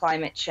words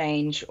climate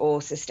change or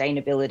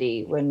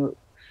sustainability when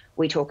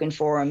we talk in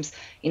forums.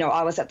 You know,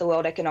 I was at the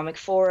World Economic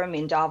Forum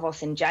in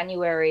Davos in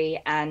January,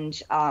 and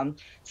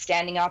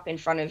standing up in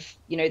front of,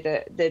 you know,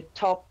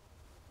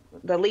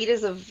 the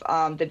leaders of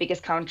the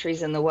biggest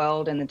countries in the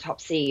world and the top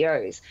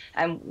CEOs.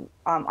 And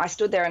I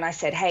stood there and I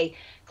said, hey,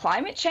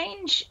 climate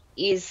change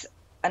is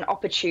an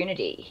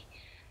opportunity.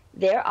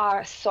 There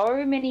are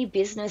so many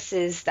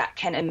businesses that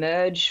can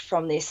emerge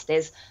from this.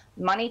 There's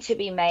money to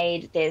be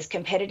made. There's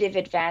competitive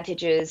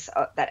advantages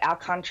that our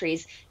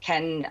countries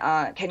can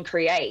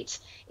create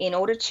in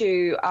order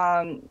to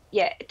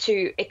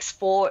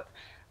export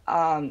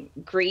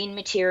green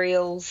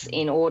materials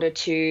in order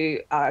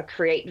to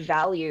create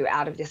value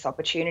out of this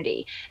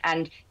opportunity.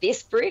 And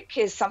this brick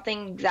is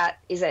something that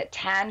is a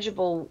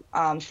tangible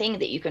thing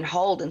that you can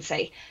hold and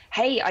say,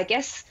 hey, I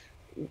guess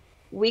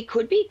we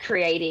could be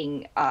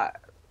creating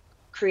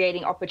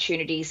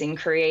opportunities in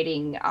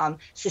creating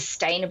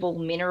sustainable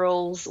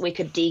minerals. We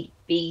could be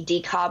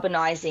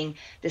decarbonizing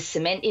the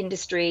cement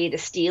industry, the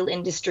steel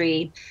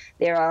industry.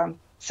 There are,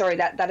 sorry,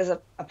 that is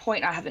a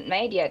point I haven't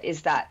made yet,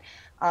 is that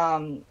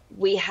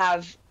we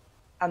have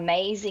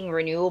amazing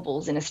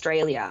renewables in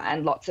Australia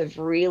and lots of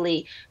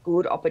really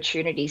good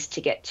opportunities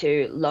to get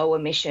to low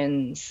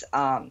emissions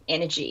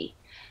energy.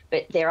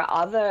 But there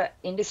are other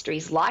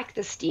industries like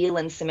the steel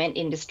and cement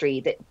industry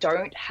that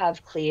don't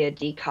have clear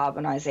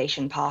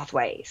decarbonisation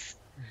pathways.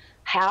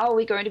 How are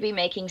we going to be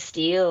making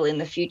steel in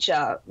the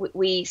future?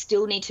 We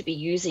still need to be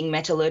using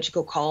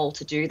metallurgical coal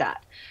to do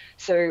that.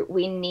 So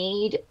we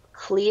need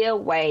clear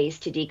ways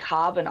to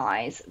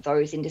decarbonise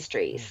those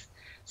industries.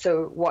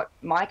 So what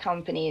my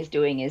company is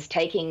doing is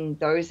taking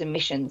those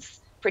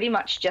emissions, pretty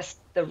much just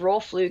the raw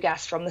flue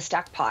gas from the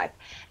stack pipe,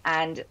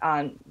 and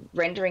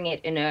rendering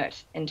it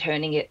inert and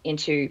turning it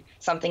into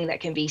something that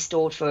can be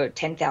stored for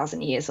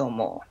 10,000 years or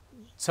more.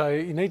 So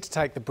you need to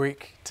take the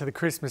brick to the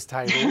Christmas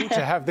table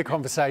to have the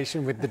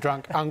conversation with the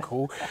drunk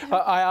uncle.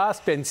 I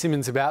asked Ben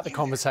Simmons about the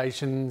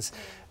conversations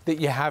that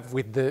you have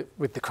with the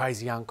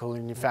crazy uncle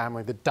in your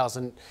family that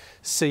doesn't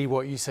see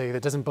what you see,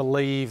 that doesn't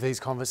believe these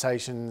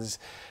conversations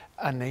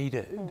are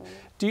needed.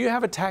 Do you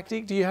have a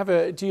tactic? Do you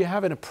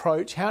have an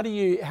approach? How do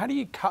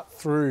you cut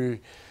through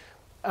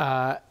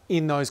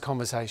in those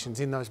conversations,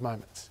 in those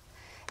moments?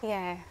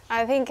 Yeah,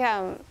 I think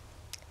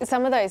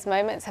some of those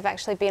moments have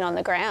actually been on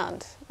the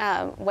ground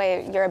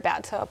where you're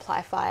about to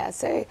apply fire.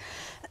 So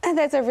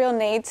there's a real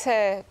need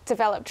to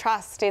develop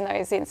trust in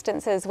those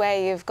instances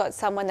where you've got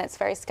someone that's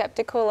very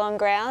sceptical on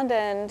ground,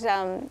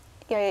 and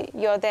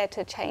you're there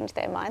to change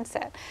their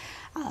mindset.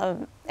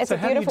 It's so a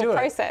beautiful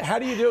process. How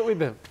do you do it with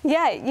them?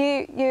 Yeah,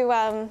 you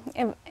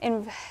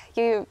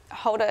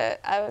hold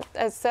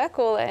a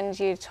circle and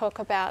you talk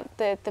about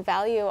the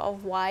value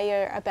of why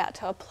you're about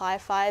to apply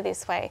fire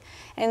this way.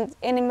 And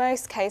in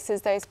most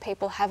cases, those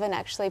people haven't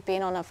actually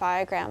been on a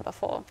fire ground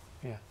before.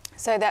 Yeah.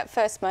 So that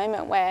first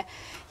moment where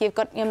you've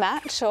got your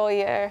match or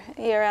your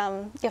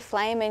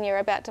flame and you're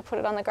about to put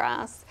it on the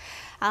grass,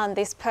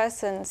 this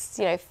person's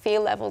fear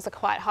levels are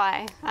quite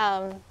high,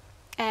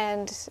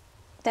 and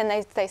then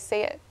they see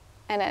it,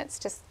 and it's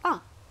just,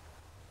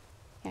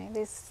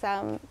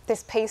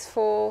 this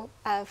peaceful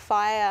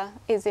fire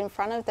is in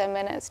front of them,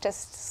 and it's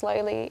just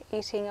slowly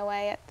eating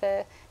away at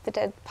the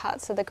dead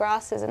parts of the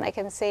grasses, and they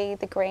can see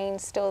the green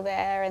still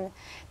there, and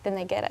then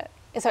they get it.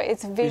 So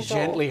it's visual.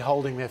 You're gently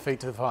holding their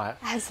feet to the fire.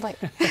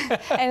 Absolutely.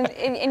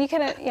 and you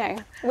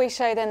can, we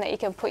show them that you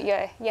can put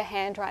your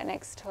hand right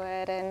next to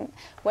it, and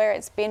where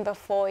it's been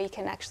before, you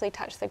can actually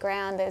touch the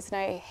ground. There's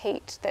no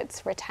heat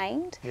that's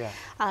retained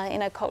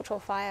in a cultural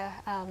fire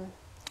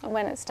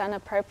when it's done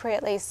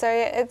appropriately. So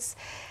it's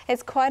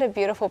quite a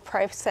beautiful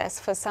process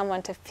for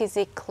someone to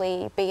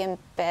physically be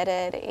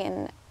embedded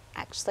in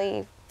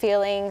actually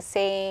feeling,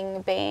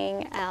 seeing,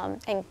 being,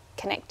 and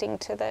connecting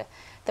to the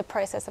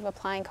process of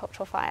applying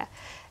cultural fire.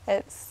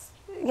 It's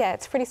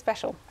pretty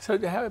special. So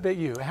how about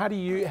you? How do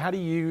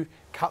you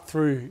cut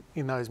through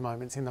in those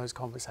moments, in those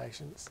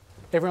conversations?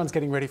 Everyone's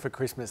getting ready for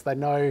Christmas. They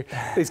know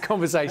these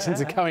conversations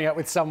are coming up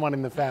with someone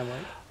in the family.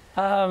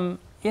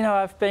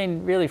 I've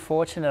been really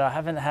fortunate. I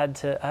haven't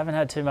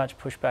had too much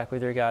pushback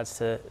with regards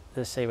to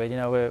the seaweed.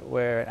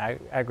 We're an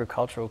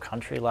agricultural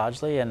country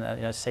largely,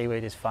 and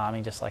seaweed is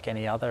farming just like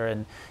any other.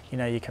 And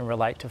you can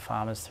relate to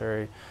farmers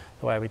through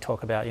the way we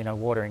talk about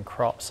watering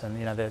crops, and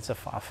there's a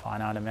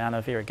finite amount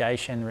of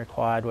irrigation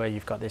required where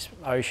you've got this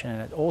ocean,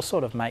 and it all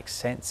sort of makes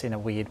sense in a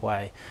weird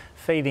way.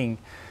 Feeding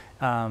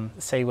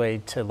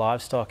seaweed to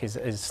livestock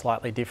is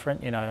slightly different.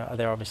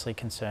 They're obviously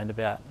concerned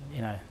about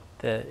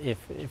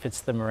if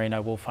it's the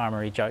merino wool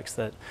farmer, he jokes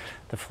that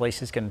the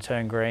fleece is going to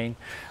turn green,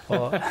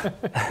 or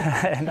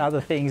and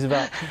other things.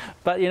 But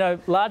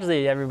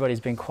largely everybody's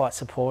been quite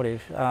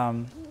supportive.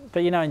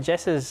 But in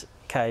Jess's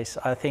case,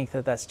 I think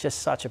that's just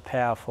such a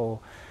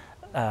powerful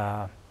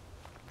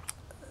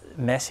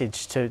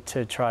message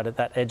to try to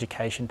that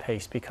education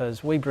piece,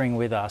 because we bring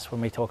with us,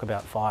 when we talk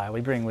about fire,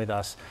 we bring with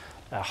us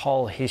a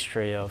whole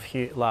history of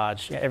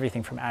large,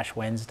 everything from Ash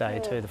Wednesday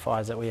to the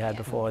fires that we had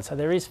before. So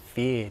there is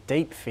fear,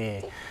 deep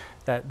fear,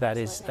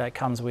 that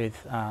comes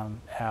with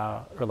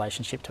our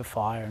relationship to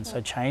fire, and so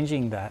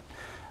changing that,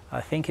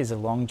 I think, is a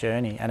long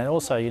journey. And it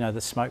also,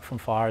 the smoke from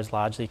fires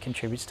largely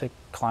contributes to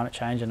climate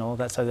change and all of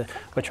that. So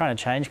we're trying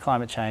to change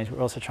climate change.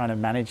 We're also trying to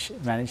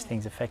manage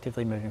things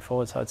effectively moving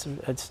forward. So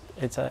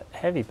it's a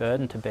heavy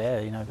burden to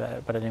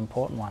bear, but an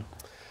important one.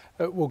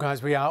 Well,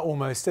 guys, we are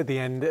almost at the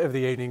end of the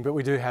evening, but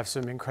we do have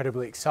some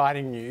incredibly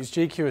exciting news.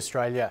 GQ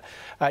Australia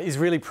is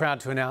really proud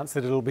to announce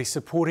that it'll be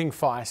supporting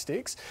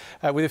Firesticks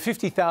with a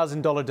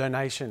 $50,000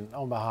 donation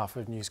on behalf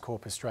of News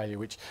Corp Australia,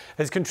 which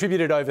has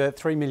contributed over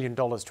 $3 million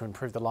to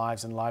improve the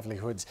lives and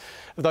livelihoods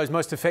of those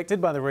most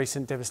affected by the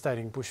recent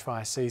devastating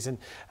bushfire season.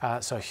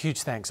 So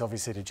huge thanks,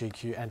 obviously, to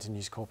GQ and to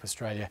News Corp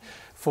Australia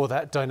for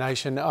that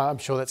donation. I'm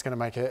sure that's going to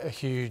make a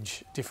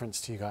huge difference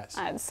to you guys.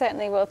 It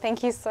certainly will.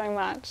 Thank you so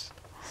much.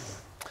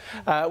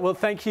 Well,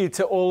 thank you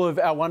to all of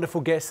our wonderful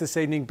guests this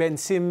evening. Ben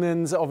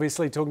Simmons,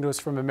 obviously talking to us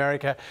from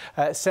America,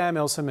 Sam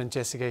Elsom and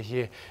Jessica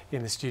here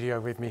in the studio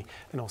with me,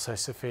 and also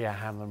Sophia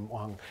Hamblin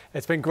Wang.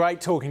 It's been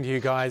great talking to you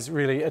guys,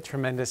 really a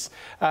tremendous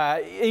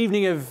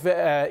evening of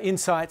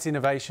insights,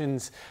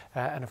 innovations,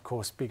 and of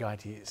course, big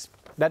ideas.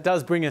 That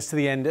does bring us to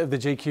the end of the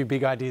GQ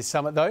Big Ideas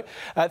Summit, though.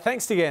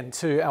 Thanks again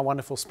to our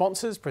wonderful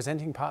sponsors,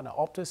 presenting partner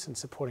Optus and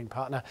supporting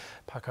partner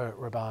Paco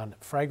Rabanne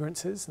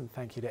Fragrances. And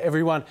thank you to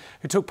everyone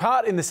who took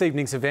part in this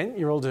evening's event.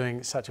 You're all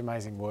doing such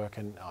amazing work,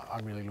 and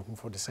I'm really looking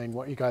forward to seeing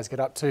what you guys get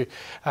up to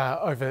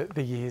over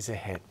the years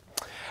ahead.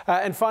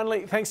 And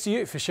finally, thanks to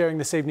you for sharing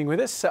this evening with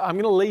us. I'm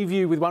going to leave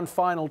you with one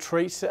final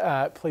treat.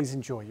 Please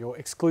enjoy your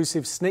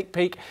exclusive sneak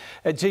peek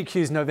at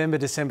GQ's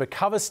November-December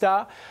cover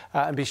star,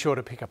 and be sure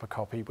to pick up a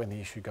copy when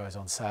the issue goes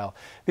on sale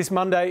this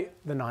Monday,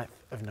 the 9th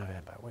of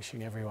November.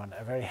 Wishing everyone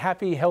a very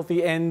happy,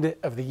 healthy end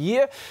of the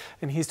year,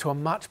 and here's to a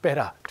much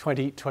better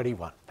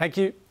 2021. Thank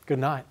you. Good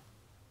night.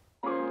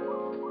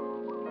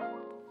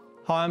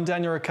 Hi, I'm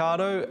Daniel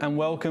Ricciardo, and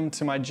welcome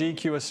to my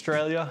GQ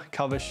Australia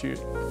cover shoot.